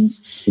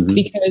designs,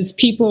 because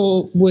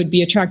people would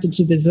be attracted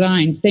to the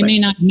designs. They may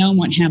not know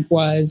what hemp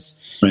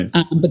was,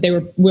 but they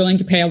were willing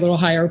to pay a little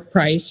higher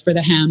price for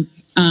the hemp.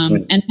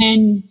 And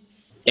then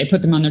they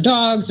put them on their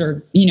dogs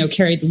or,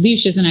 carried the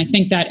leashes. And I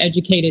think that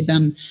educated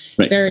them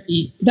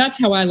that's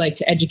how I like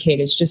to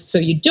educate, is just so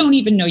you don't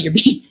even know you're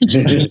being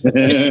educated.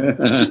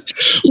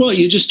 Well,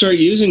 you just start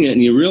using it,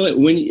 and you really,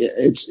 when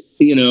it's,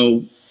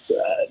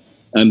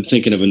 I'm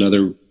thinking of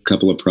another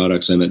couple of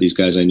products. I met these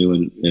guys I knew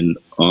in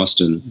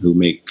Austin who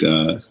make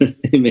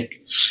they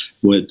make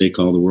what they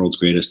call the world's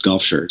greatest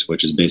golf shirt,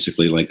 which is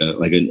basically like an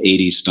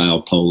 80s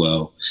style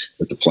polo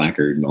with the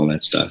placard and all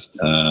that stuff.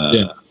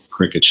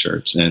 Cricket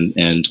shirts.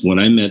 And when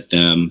I met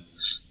them,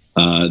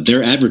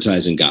 their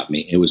advertising got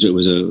me. It was a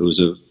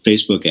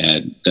Facebook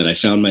ad that I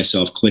found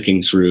myself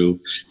clicking through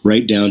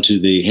right down to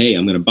the, hey,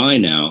 I'm going to buy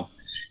now.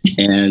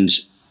 And,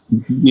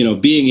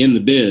 being in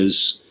the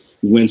biz,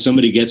 when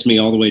somebody gets me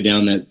all the way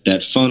down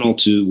that funnel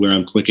to where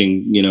I'm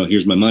clicking,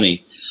 here's my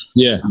money.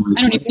 Yeah.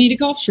 I don't even need a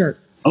golf shirt.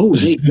 Oh,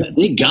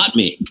 they got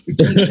me.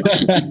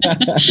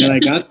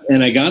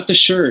 and I got the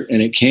shirt,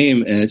 and it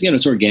came, and it's,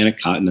 it's organic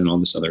cotton and all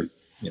this other,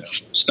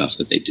 stuff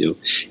that they do.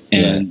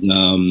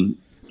 And,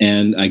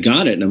 and I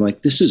got it, and I'm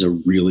like, this is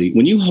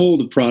when you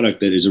hold a product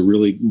that is a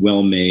really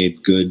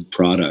well-made, good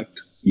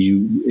product,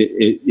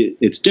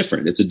 it's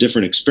different. It's a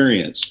different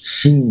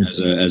experience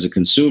as a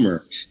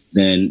consumer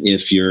than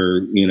if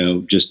you're,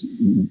 just,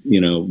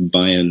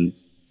 buying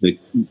the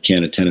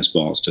can of tennis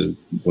balls to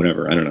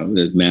whatever, I don't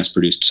know,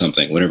 mass-produced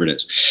something, whatever it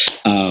is.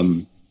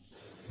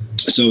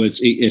 So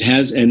it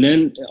has, and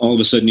then all of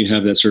a sudden you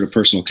have that sort of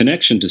personal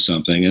connection to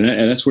something, and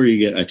that's where you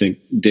get, I think,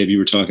 Dave, you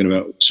were talking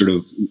about sort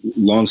of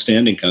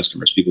long-standing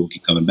customers, people who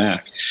keep coming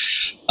back.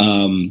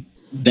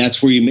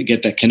 That's where you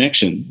get that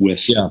connection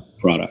with the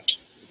product.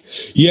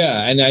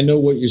 Yeah, and I know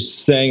what you're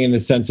saying in the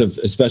sense of,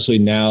 especially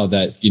now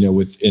that,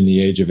 within the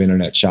age of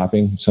internet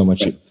shopping, so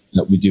much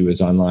that we do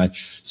is online.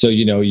 So,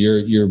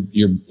 you're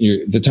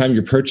the time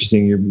you're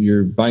purchasing,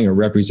 you're buying a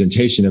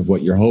representation of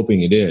what you're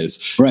hoping it is,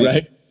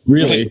 right?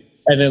 Really. Right.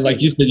 And then,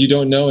 like you said, you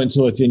don't know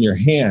until it's in your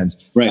hand.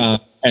 Right.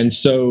 And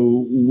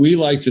so we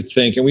like to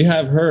think, and we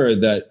have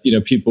heard that,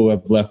 people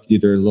have left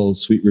either a little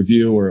sweet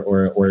review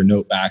or a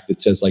note back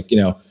that says, like,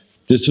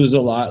 this was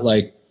a lot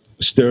like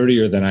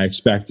sturdier than I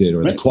expected,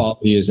 or the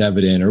quality is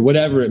evident, or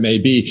whatever it may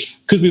be.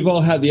 Because we've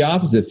all had the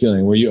opposite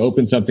feeling where you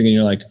open something and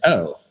you're like,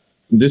 oh,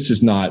 this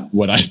is not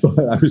what I thought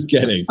I was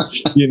getting,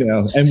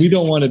 and we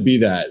don't want to be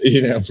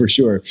that, for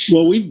sure.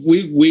 Well,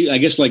 we I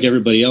guess like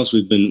everybody else,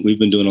 we've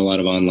been doing a lot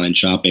of online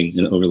shopping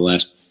over the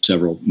last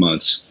several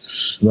months,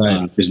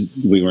 right? Because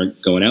we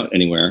weren't going out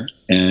anywhere,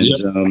 and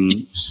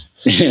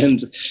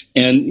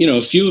and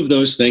a few of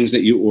those things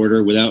that you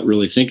order without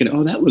really thinking,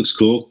 oh, that looks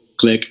cool,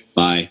 click,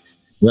 buy.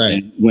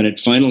 Right. And when it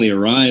finally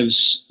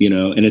arrives,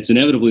 and it's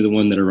inevitably the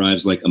one that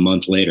arrives like a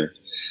month later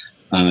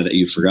that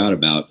you forgot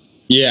about.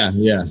 Yeah.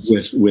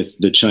 With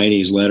the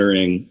Chinese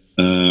lettering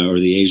or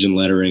the Asian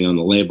lettering on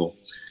the label.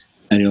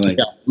 And you're like,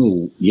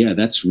 oh, yeah,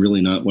 that's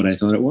really not what I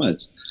thought it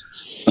was.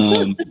 So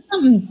it's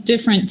something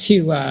different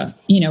to,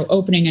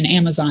 opening an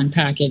Amazon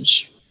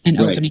package and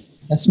opening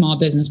a small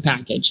business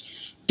package.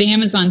 The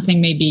Amazon thing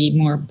may be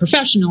more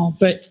professional,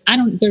 but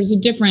there's a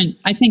different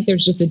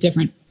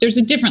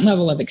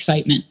level of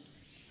excitement.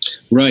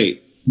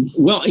 Right.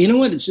 Well, you know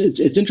what?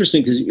 It's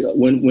interesting because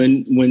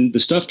when the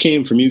stuff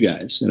came from you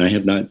guys, and I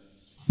have not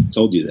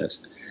told you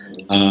this,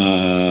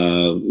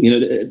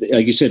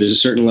 like you said, there's a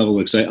certain level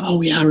of excitement.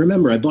 Oh yeah, I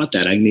remember I bought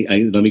that. Let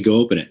me go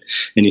open it.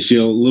 And you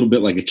feel a little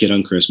bit like a kid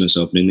on Christmas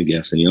opening the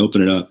gift, and you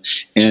open it up,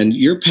 and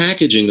your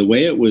packaging, the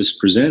way it was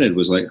presented,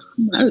 was like,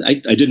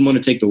 I didn't want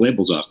to take the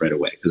labels off right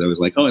away because I was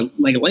like, oh, I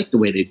like the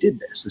way they did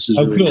this. This is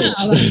really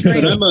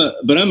cool.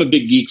 But I'm a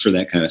big geek for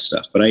that kind of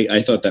stuff. But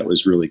I thought that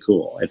was really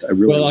cool.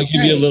 I'll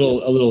give you a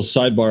little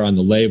sidebar on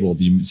the label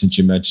since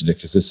you mentioned it,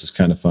 because this is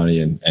kind of funny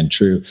and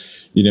true.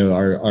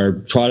 Our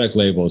product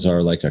labels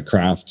are like a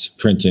craft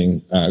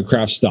printing,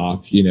 craft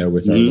stock,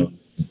 with our logo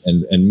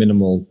and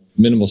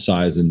minimal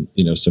size and,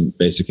 some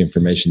basic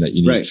information that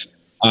you need. Right.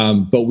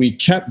 But we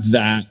kept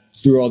that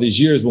through all these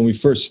years when we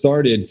first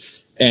started,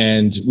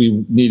 and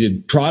we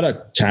needed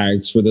product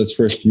tags for those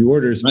first few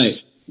orders.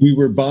 Right. We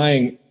were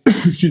buying,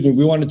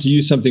 we wanted to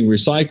use something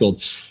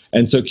recycled.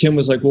 And so Kim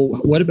was like, well,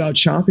 what about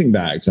shopping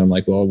bags? I'm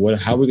like, well,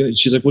 how are we going to,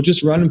 she's like, well,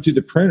 just run them through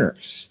the printer.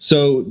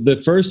 So the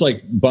first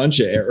bunch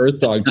of Earth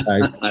Dog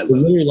tags were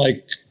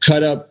literally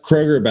cut up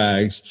Kroger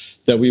bags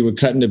that we would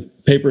cut into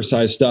paper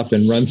size stuff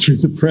and run through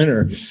the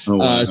printer. Oh,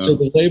 wow. So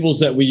the labels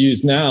that we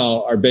use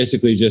now are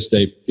basically just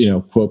a,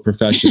 quote,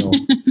 professional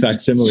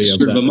facsimile of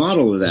a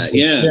model of that.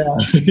 Yeah.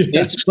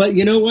 But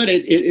you know what?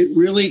 It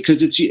really,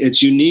 because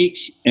it's unique,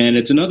 and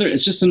it's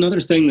just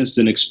another thing that's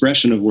an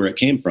expression of where it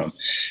came from.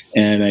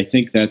 And I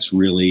think that's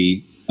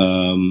really,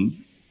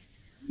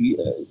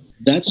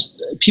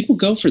 people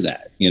go for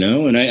that,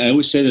 and I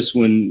always say this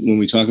when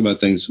we talk about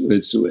things,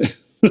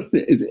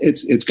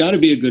 it's got to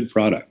be a good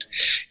product,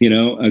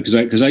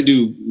 because I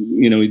do,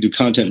 we do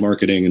content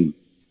marketing and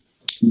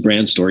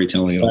brand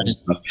storytelling and all this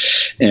stuff.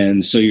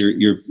 And so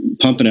you're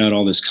pumping out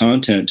all this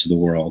content to the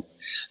world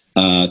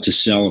to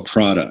sell a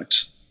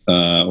product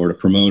or to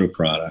promote a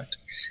product.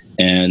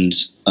 And,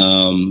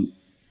 and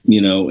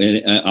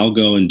I'll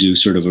go and do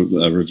sort of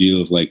a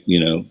review of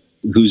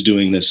who's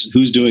doing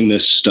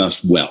this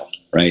stuff well.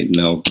 Right. And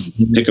I'll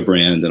pick a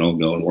brand and I'll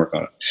go and work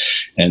on it.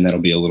 And that'll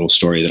be a little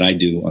story that I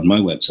do on my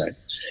website.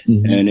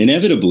 Mm-hmm. And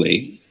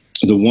inevitably,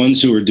 the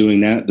ones who are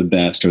doing that the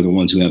best are the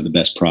ones who have the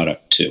best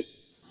product too.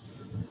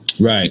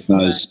 Right.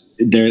 Because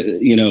they're,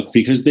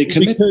 because they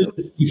commit.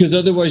 Because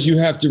otherwise you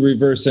have to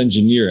reverse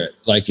engineer it.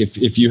 Like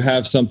if you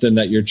have something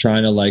that you're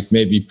trying to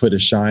maybe put a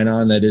shine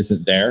on that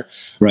isn't there.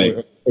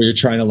 Right. Or you're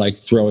trying to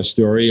throw a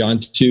story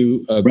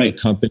onto a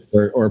company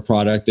or a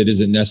product that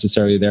isn't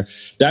necessarily there.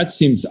 That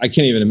seems, I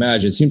can't even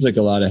imagine. It seems like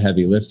a lot of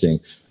heavy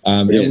lifting.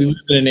 And we live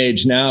in an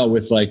age now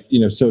with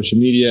social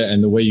media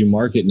and the way you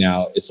market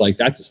now, it's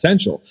that's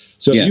essential.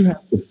 So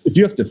if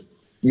you have to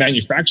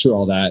manufacture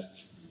all that,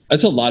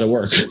 that's a lot of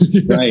work.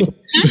 Right.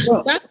 That's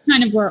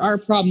kind of where our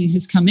problem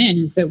has come in,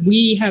 is that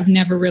we have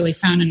never really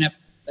found an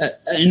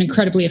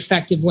incredibly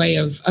effective way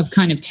of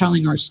kind of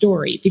telling our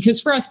story. Because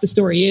for us, the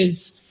story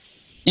is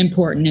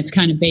important. It's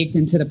kind of baked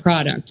into the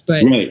product,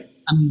 but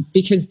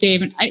because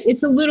Dave and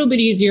it's a little bit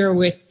easier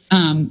with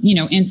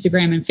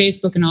Instagram and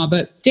Facebook and all,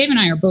 but Dave and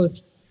I are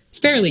both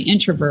fairly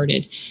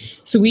introverted,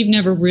 so we've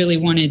never really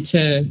wanted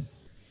to.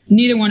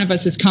 Neither one of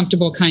us is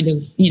comfortable kind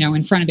of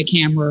in front of the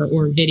camera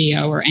or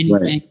video or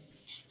anything. Right.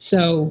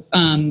 So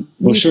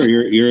sure,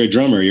 you're a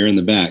drummer, you're in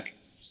the back.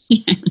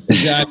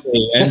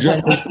 Exactly. And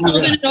drummers,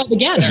 holding it all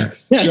together.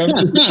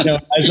 Drummers,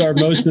 as are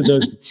most of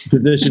those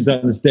positions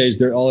on the stage,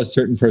 they're all a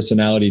certain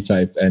personality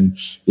type. And,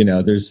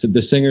 there's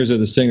the singers are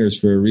the singers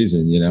for a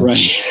reason,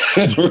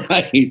 Right.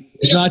 Right.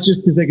 It's not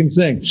just because they can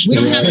sing. We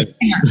don't have a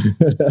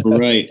singer.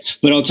 Right.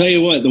 But I'll tell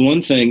you what, the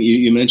one thing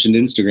you mentioned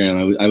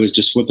Instagram, I was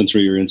just flipping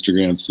through your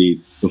Instagram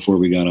feed before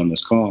we got on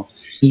this call.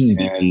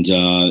 And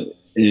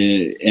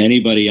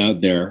anybody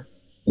out there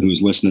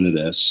who's listening to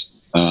this,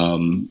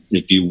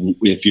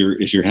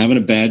 if you're having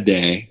a bad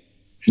day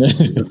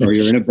or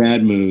you're in a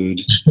bad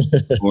mood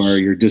or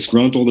you're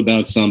disgruntled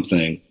about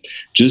something,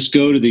 just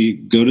go to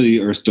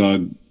the Earth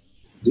Dog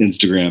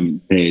Instagram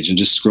page and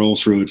just scroll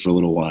through it for a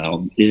little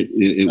while.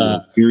 It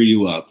will cheer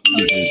you up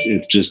because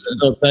it's just.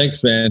 Oh,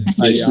 thanks, man.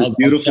 It's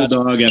beautiful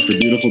dog after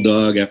beautiful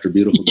dog after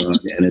beautiful dog,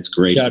 and it's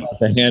great. Shout out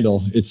the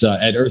handle. It's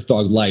at Earth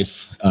Dog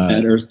Life.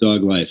 At Earth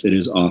Dog Life, it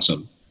is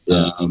awesome.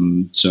 Yeah.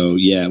 So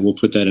yeah, we'll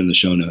put that in the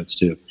show notes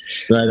too.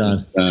 Right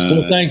on.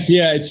 Well, thanks.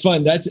 Yeah, it's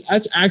fun. That's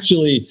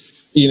actually,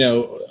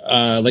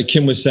 like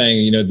Kim was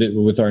saying,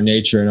 with our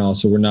nature and all,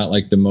 so we're not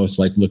like the most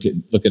like look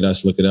at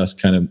us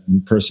kind of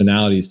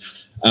personalities.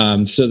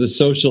 So the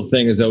social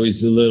thing is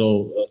always a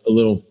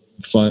little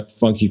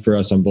funky for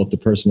us on both the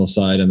personal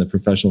side and the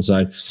professional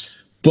side.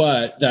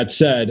 But that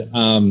said,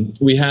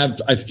 we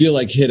have, I feel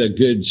like, hit a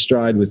good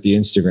stride with the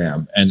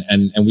Instagram,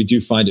 and we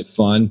do find it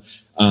fun.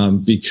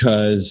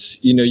 Because,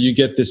 you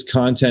get this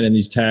content and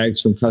these tags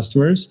from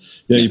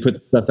customers, you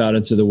put stuff out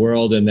into the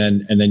world and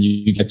then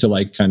you get to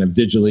like kind of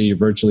digitally,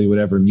 virtually,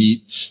 whatever,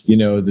 meet,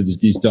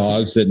 these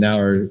dogs that now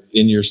are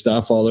in your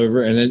stuff all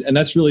over. And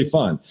that's really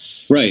fun.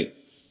 Right.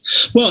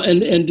 Well,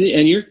 and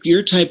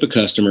your type of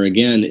customer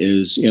again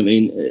is,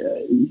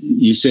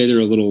 you say they're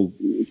a little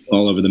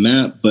all over the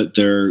map, but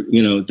they're,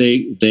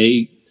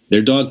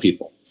 they're dog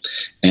people.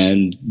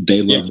 And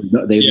they love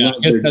love their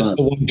that's dog.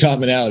 The one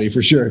commonality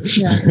for sure.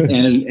 Yeah.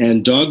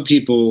 And dog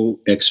people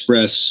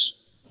express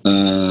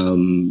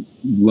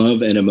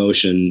love and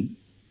emotion,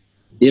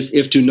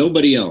 if to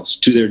nobody else,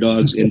 to their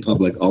dogs in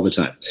public all the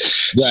time.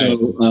 Right. So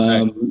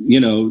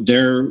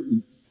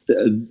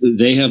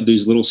they have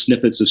these little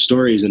snippets of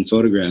stories and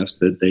photographs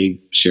that they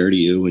share to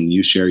you, and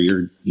you share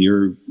your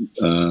it's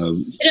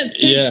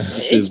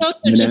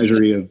also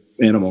menagerie of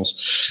animals.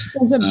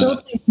 There's a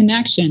built-in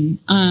connection,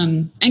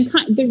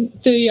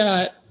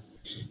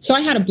 so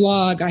I had a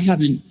blog. I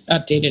haven't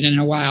updated in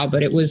a while,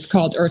 but it was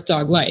called Earth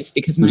Dog Life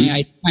because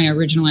my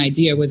original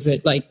idea was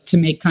that like to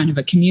make kind of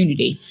a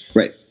community.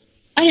 Right.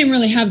 I didn't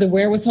really have the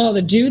wherewithal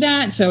to do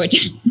that, so it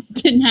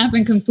didn't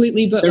happen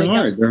completely. But they're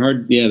hard. They're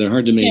hard. Yeah, they're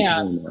hard to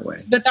maintain in that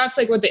way. But that's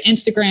like what the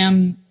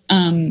Instagram,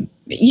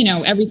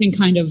 everything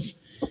kind of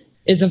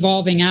is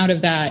evolving out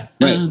of that.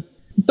 Right.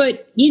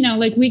 But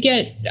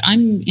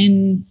I'm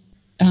in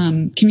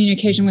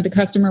communication with a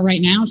customer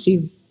right now.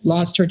 She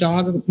lost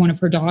one of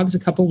her dogs a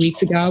couple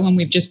weeks ago, and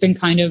we've just been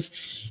kind of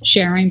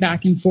sharing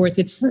back and forth.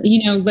 It's,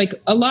 like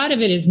a lot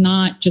of it is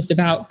not just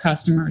about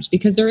customers,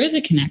 because there is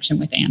a connection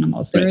with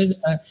animals. There is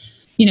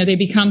they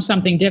become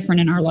something different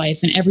in our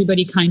life, and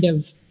everybody kind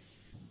of,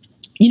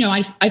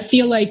 I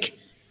feel like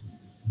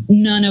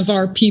none of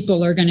our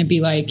people are going to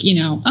be like,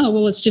 oh,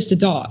 well, it's just a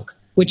dog,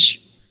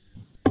 which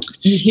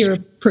you hear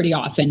pretty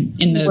often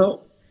in the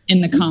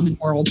common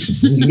world.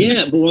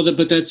 Yeah,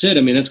 but that's it.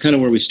 I mean, that's kind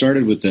of where we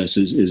started with this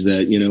is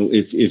that,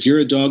 if you're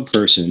a dog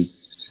person,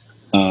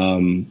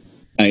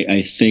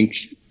 I think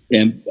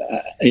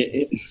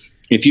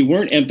if you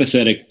weren't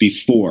empathetic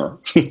before,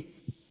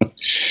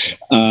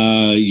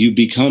 you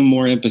become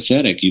more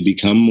empathetic. You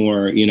become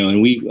more, and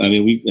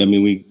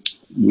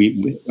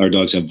our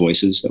dogs have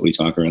voices that we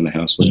talk around the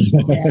house with. I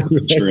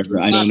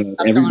don't know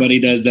if everybody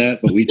does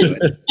that, but we do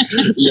it.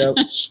 Yep.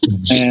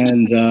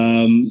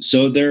 And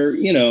so they're,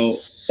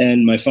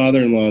 and my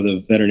father-in-law, the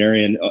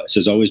veterinarian,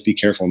 says always be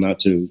careful not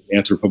to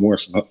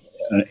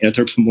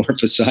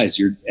anthropomorphize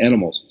your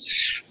animals.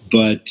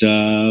 But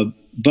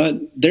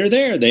they're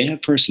there. They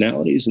have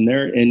personalities,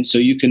 and so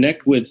you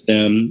connect with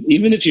them,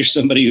 even if you're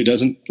somebody who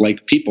doesn't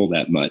like people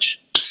that much.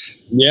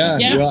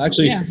 Yeah. Well,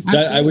 actually,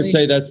 I would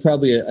say that's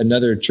probably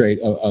another trait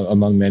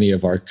among many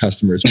of our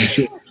customers. For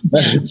sure.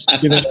 That's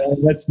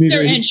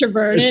they're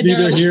introverted.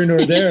 Neither here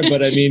nor there.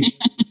 But I mean,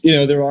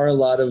 there are a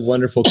lot of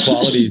wonderful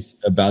qualities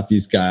about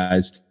these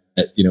guys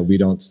that we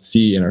don't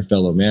see in our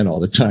fellow man all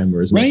the time,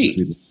 or as much as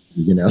we,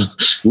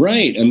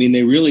 Right. I mean,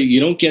 you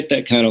don't get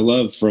that kind of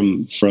love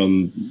from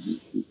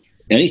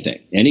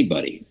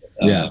anybody.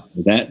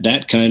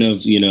 That kind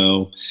of,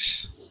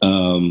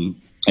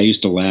 I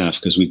used to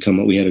laugh because we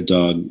had a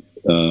dog.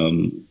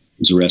 It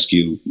was a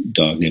rescue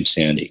dog named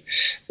Sandy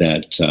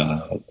that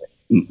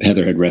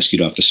Heather had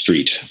rescued off the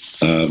street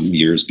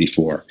years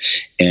before.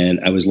 And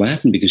I was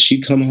laughing because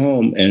she'd come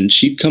home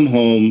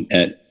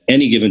at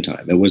any given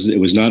time. It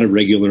was not a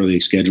regularly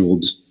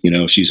scheduled,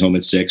 she's home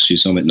at 6,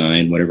 she's home at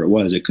 9, whatever it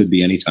was. It could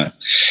be any time.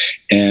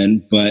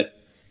 But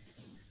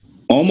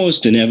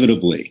almost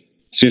inevitably,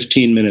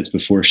 15 minutes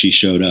before she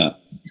showed up,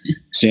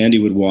 Sandy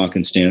would walk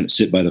and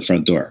sit by the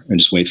front door and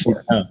just wait for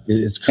her. Oh,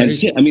 it's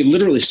crazy. And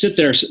literally sit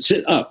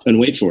up and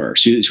wait for her.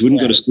 She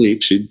wouldn't go to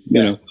sleep. She'd,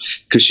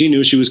 because she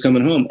knew she was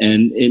coming home,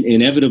 and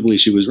inevitably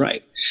she was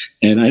right.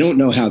 And I don't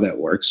know how that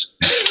works.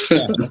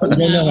 I don't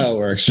know how it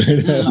works.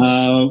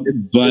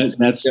 But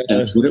that's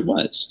what it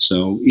was.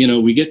 So,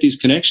 we get these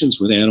connections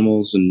with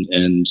animals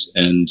and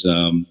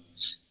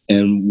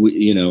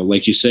we,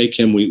 like you say,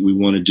 Kim, we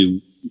want to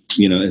do,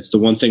 it's the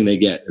one thing they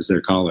get is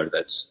their collar.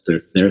 That's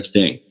their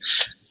thing.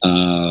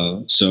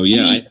 So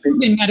yeah, I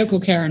think medical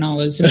care and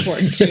all is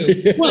important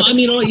too. Well, but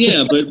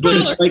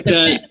it's like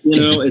that,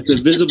 it's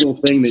a visible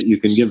thing that you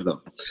can give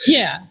them.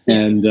 Yeah.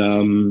 And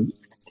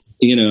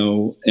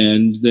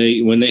and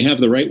when they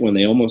have the right one,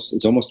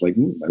 it's almost like,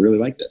 I really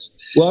like this.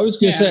 Well, I was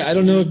going to say, I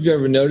don't know if you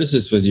ever noticed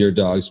this with your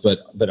dogs, but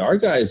our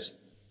guys,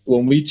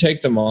 when we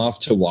take them off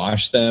to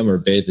wash them or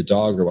bathe the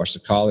dog or wash the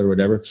collar or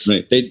whatever,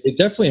 right, they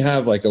definitely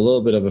have like a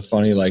little bit of a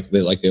funny,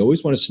 they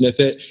always want to sniff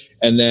it.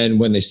 And then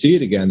when they see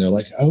it again, they're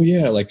like, oh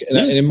yeah.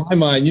 And in my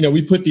mind,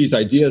 we put these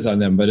ideas on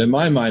them, but in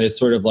my mind, it's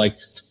sort of like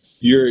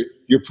you're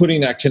putting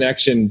that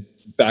connection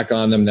back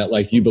on them that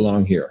like, you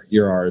belong here,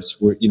 you're ours.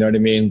 You know what I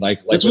mean? Like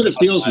that's what it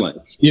feels like.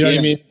 You know what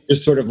I mean?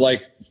 Just sort of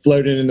like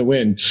floating in the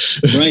wind.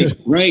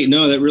 Right.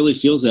 No, that really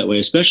feels that way.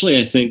 Especially,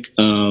 I think,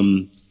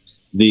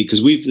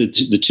 because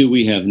the two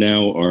we have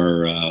now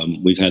are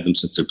we've had them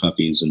since they're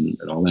puppies and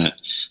all that,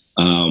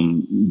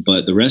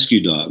 but the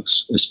rescue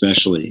dogs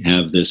especially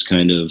have this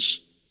kind of,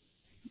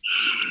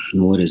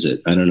 what is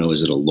it? I don't know.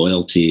 Is it a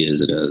loyalty? Is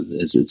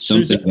it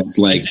something that's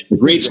like a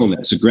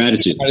gratefulness, a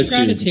gratitude?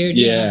 Gratitude,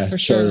 yeah, for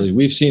sure. Totally.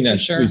 We've seen that.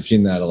 Sure. We've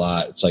seen that a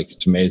lot. It's like,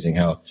 it's amazing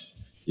how,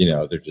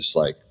 they're just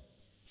like,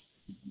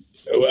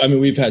 I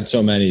mean, we've had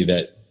so many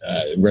that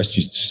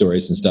rescue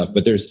stories and stuff,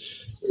 but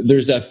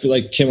there's that,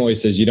 like Kim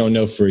always says, you don't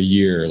know for a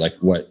year, like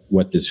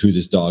who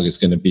this dog is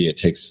going to be.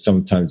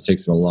 Sometimes it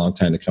takes them a long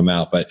time to come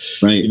out, but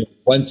right.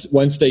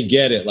 Once they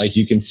get it, like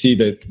you can see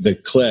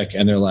the click,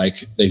 and they're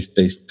like, they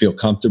feel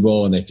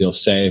comfortable and they feel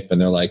safe,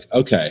 and they're like,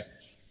 okay,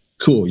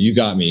 cool, you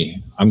got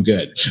me, I'm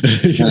good.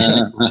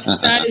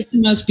 That is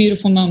the most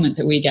beautiful moment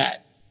that we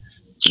get.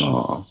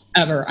 Aww.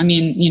 Ever. I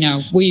mean,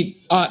 we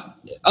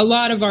a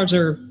lot of ours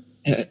are.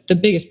 The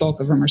biggest bulk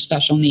of them are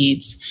special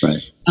needs,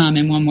 right,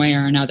 in one way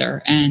or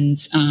another. And,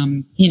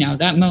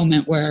 that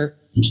moment where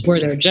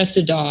they're just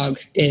a dog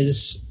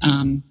is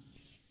the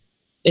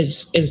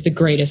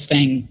greatest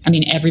thing. I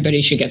mean,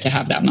 everybody should get to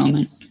have that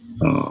moment.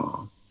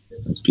 Oh,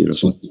 that's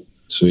beautiful.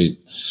 Sweet.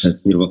 That's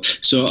beautiful.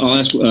 So I'll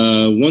ask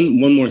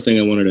one more thing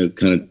I wanted to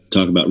kind of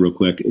talk about real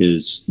quick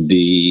is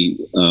the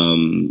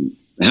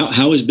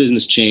how has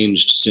business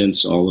changed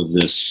since all of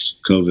this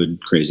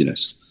COVID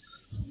craziness?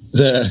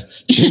 The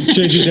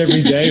changes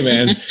every day,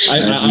 man.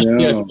 I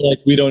feel like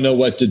we don't know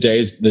what the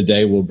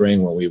day will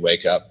bring when we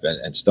wake up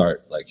and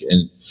start,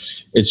 and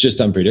it's just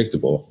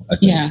unpredictable, I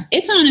think. Yeah,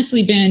 it's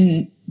honestly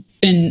been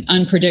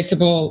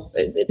unpredictable.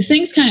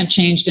 Things kind of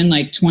changed in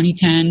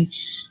 2010.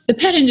 The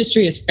pet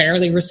industry is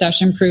fairly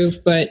recession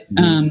proof, but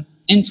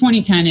in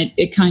 2010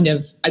 it kind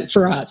of,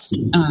 for us,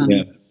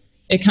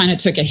 it kind of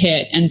took a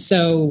hit. And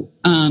so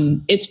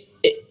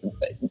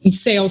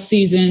sales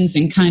seasons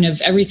and kind of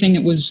everything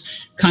that was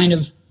kind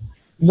of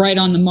right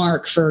on the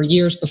mark for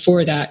years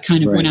before that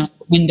kind of went out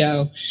the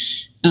window.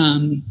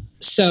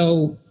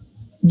 So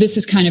this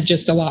is kind of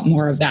just a lot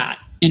more of that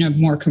in a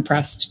more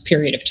compressed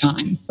period of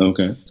time.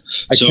 Okay.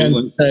 I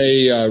can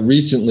say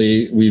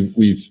recently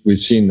we've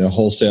seen the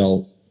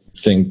wholesale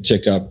thing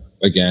tick up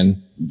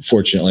again,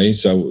 fortunately.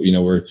 So,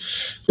 we're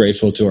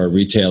grateful to our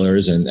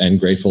retailers and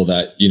grateful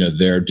that,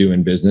 they're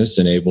doing business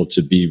and able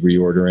to be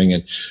reordering.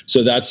 And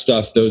so that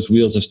stuff, those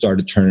wheels have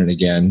started turning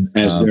again.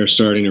 As they're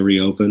starting to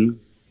reopen.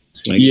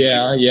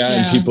 Yeah,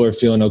 and people are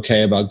feeling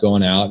okay about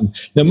going out.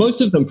 Now,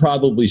 most of them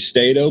probably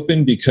stayed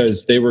open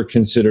because they were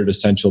considered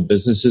essential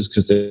businesses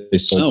because they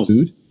sold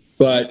food.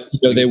 But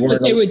they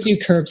weren't. They would do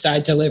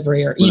curbside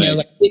delivery, or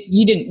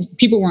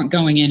people weren't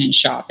going in and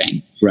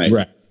shopping.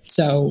 Right.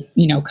 So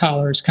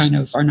collars kind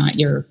of are not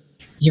your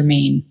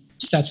main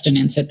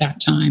sustenance at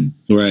that time.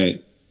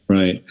 Right.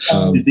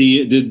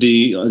 Did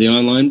the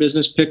online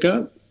business pick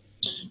up?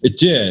 It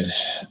did.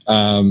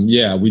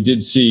 We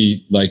did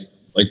see like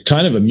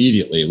kind of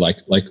immediately, like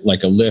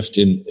a lift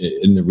in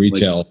the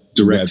retail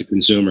direct to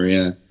consumer.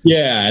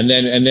 Yeah. And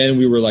then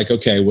we were like,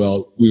 okay,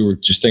 well, we were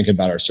just thinking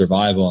about our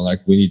survival and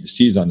we need to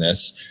seize on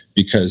this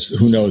because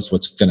who knows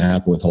what's going to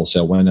happen with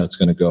wholesale, when that's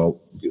going to go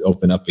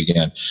open up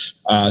again.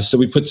 So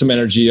we put some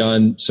energy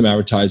on some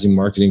advertising,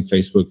 marketing,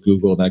 Facebook,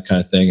 Google, that kind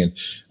of thing. And,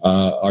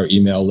 our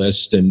email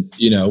list and,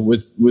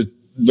 with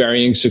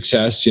varying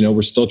success,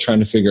 we're still trying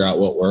to figure out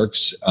what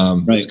works.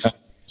 It's kind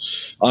of,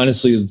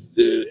 honestly,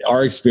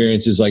 our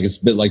experience is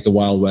it's a bit like the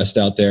Wild West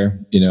out there.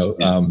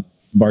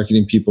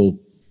 Marketing people,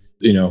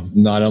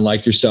 not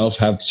unlike yourself,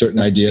 have certain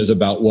ideas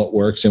about what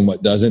works and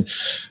what doesn't.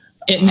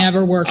 It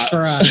never works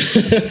for us.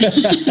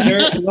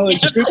 Well,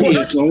 it's tricky.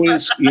 It's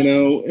always,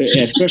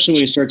 especially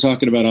when you start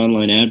talking about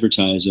online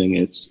advertising,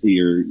 it's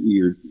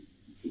there's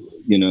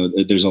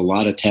a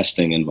lot of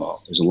testing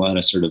involved. There's a lot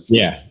of sort of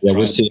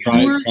we'll see.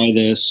 Try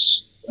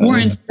this. We're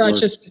in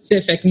such a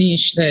specific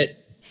niche that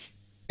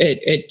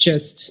it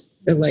just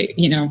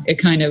it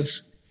kind of,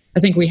 I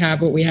think we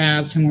have what we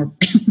have and we're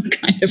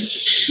kind of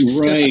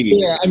right.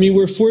 Yeah. I mean,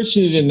 we're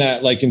fortunate in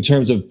that, in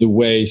terms of the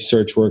way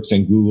search works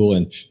and Google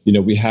and,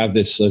 we have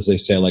this, as they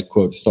say,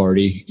 quote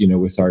authority,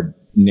 with our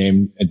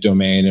name and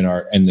domain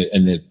and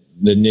the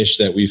niche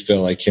that we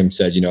feel, like Kim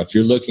said, if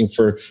you're looking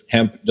for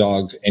hemp,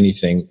 dog,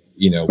 anything,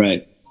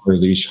 right, or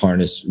leash,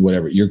 harness,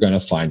 whatever, you're going to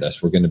find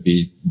us. We're going to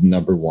be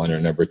number 1 or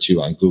number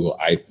 2 on Google,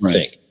 I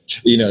think.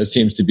 It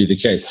seems to be the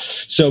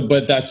case. So,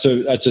 but that's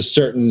a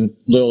certain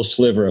little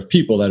sliver of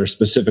people that are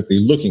specifically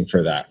looking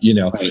for that,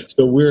 Right.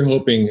 So we're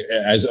hoping,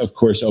 as of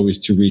course, always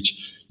to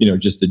reach,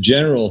 just the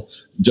general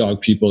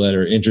dog people that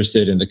are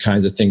interested in the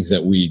kinds of things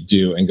that we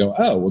do and go,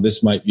 oh, well,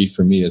 this might be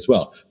for me as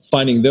well.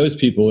 Finding those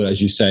people,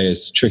 as you say,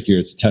 is trickier.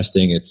 It's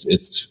testing.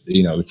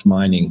 It's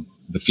mining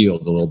the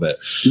field a little bit.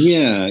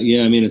 Yeah.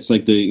 I mean, it's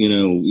like I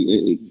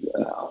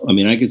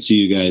could see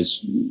you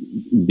guys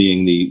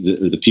being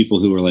the people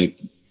who are like,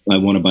 I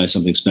want to buy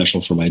something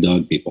special for my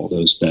dog people,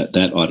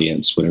 that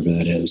audience, whatever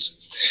that is.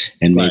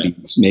 And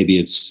maybe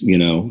it's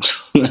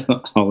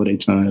holiday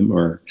time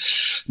or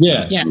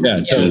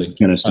totally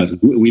kind of stuff.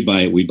 We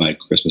buy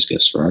Christmas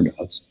gifts for our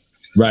dogs.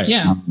 Right.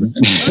 Yeah.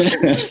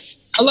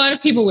 A lot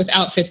of people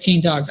without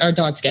 15 dogs, our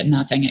dogs get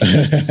nothing at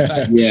Christmas,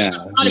 but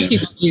a lot of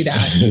people do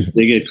that.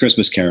 They get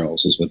Christmas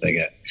carols is what they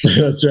get.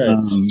 That's right.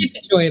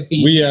 The joy of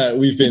being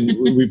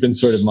we've been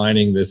sort of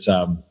mining this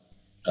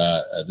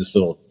this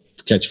little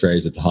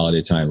catchphrase at the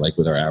holiday time, like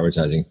with our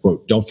advertising,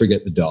 quote, "Don't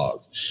forget the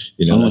dog."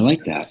 I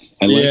like that.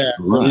 I like that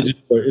a lot.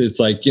 It's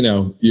like,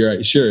 you're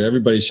right, sure,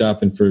 everybody's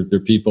shopping for their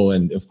people,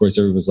 and of course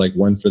everyone's like,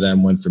 one for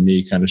them, one for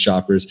me kind of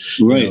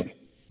shoppers. Right.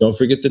 Don't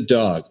forget the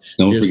dog.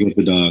 Don't forget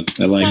the dog.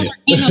 I like it.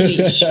 In a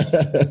leash. I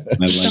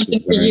like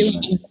Something for you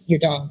and your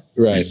dog.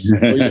 Right.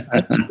 Or your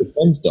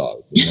friend's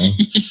dog.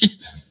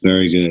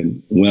 Very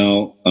good.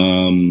 Well,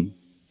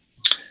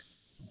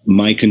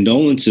 my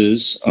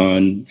condolences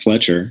on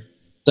Fletcher.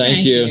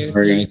 Thank you.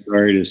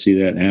 Sorry to see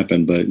that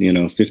happen, but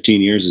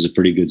 15 years is a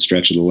pretty good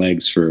stretch of the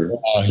legs for.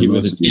 He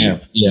was a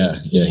champ.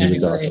 Yeah, he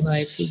was awesome.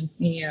 Life.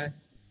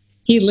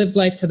 He lived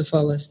life to the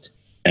fullest.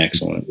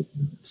 Excellent.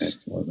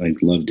 I'd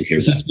love to hear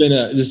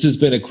that. This has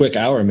been a quick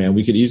hour, man.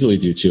 We could easily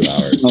do 2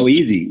 hours. Oh,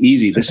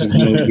 easy. This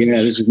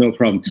is no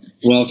problem.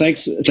 Well,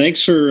 thanks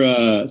for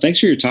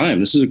your time.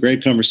 This is a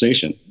great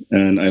conversation,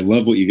 and I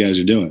love what you guys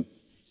are doing.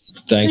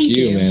 Thank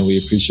you, man. We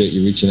appreciate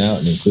you reaching out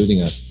and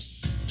including us.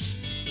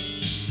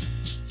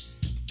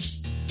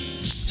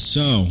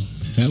 So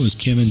that was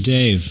Kim and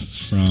Dave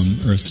from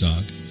Earth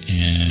Dog,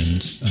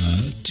 and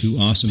two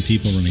awesome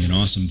people running an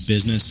awesome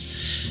business.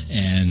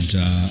 And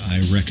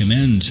I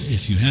recommend,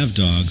 if you have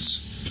dogs,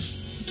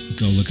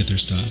 go look at their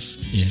stuff.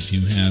 If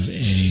you have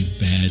a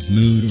bad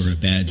mood or a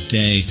bad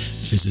day,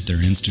 visit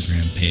their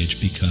Instagram page,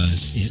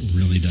 because it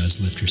really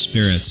does lift your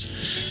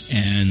spirits.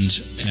 And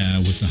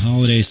with the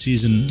holiday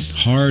season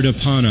hard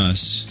upon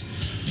us,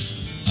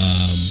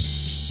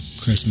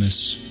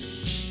 Christmas,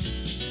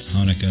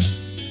 Hanukkah,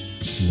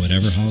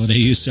 whatever holiday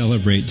you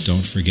celebrate,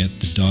 don't forget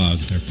the dog.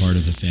 They're part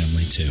of the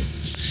family too.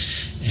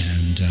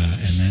 And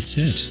that's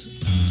it.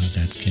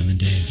 That's Kim and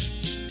Dave.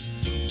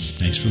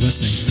 Thanks for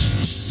listening.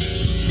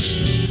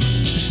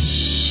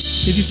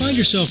 If you find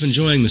yourself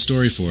enjoying the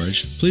Story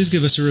Forge, please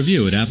give us a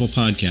review at Apple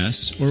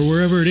Podcasts or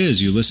wherever it is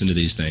you listen to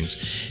these things.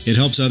 It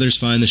helps others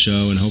find the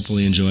show and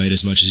hopefully enjoy it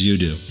as much as you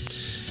do.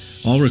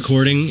 All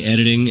recording,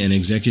 editing, and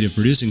executive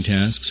producing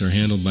tasks are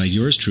handled by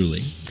yours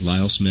truly,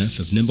 Lyle Smith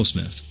of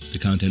Nimblesmith, the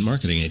content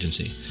marketing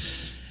agency.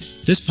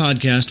 This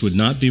podcast would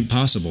not be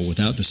possible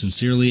without the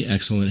sincerely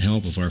excellent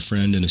help of our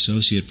friend and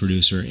associate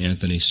producer,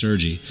 Anthony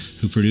Sergi,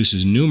 who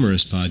produces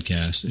numerous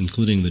podcasts,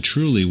 including the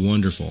truly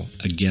wonderful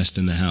A Guest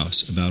in the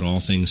House, about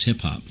all things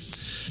hip-hop.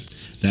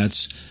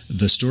 That's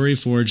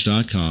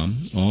thestoryforge.com,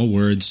 all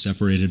words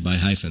separated by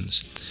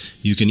hyphens.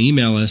 You can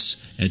email us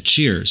at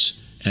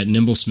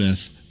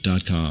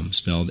cheers@nimblesmith.com,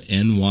 spelled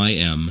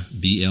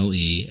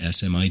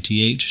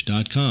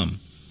NYMBLESMITH.com.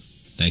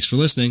 Thanks for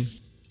listening.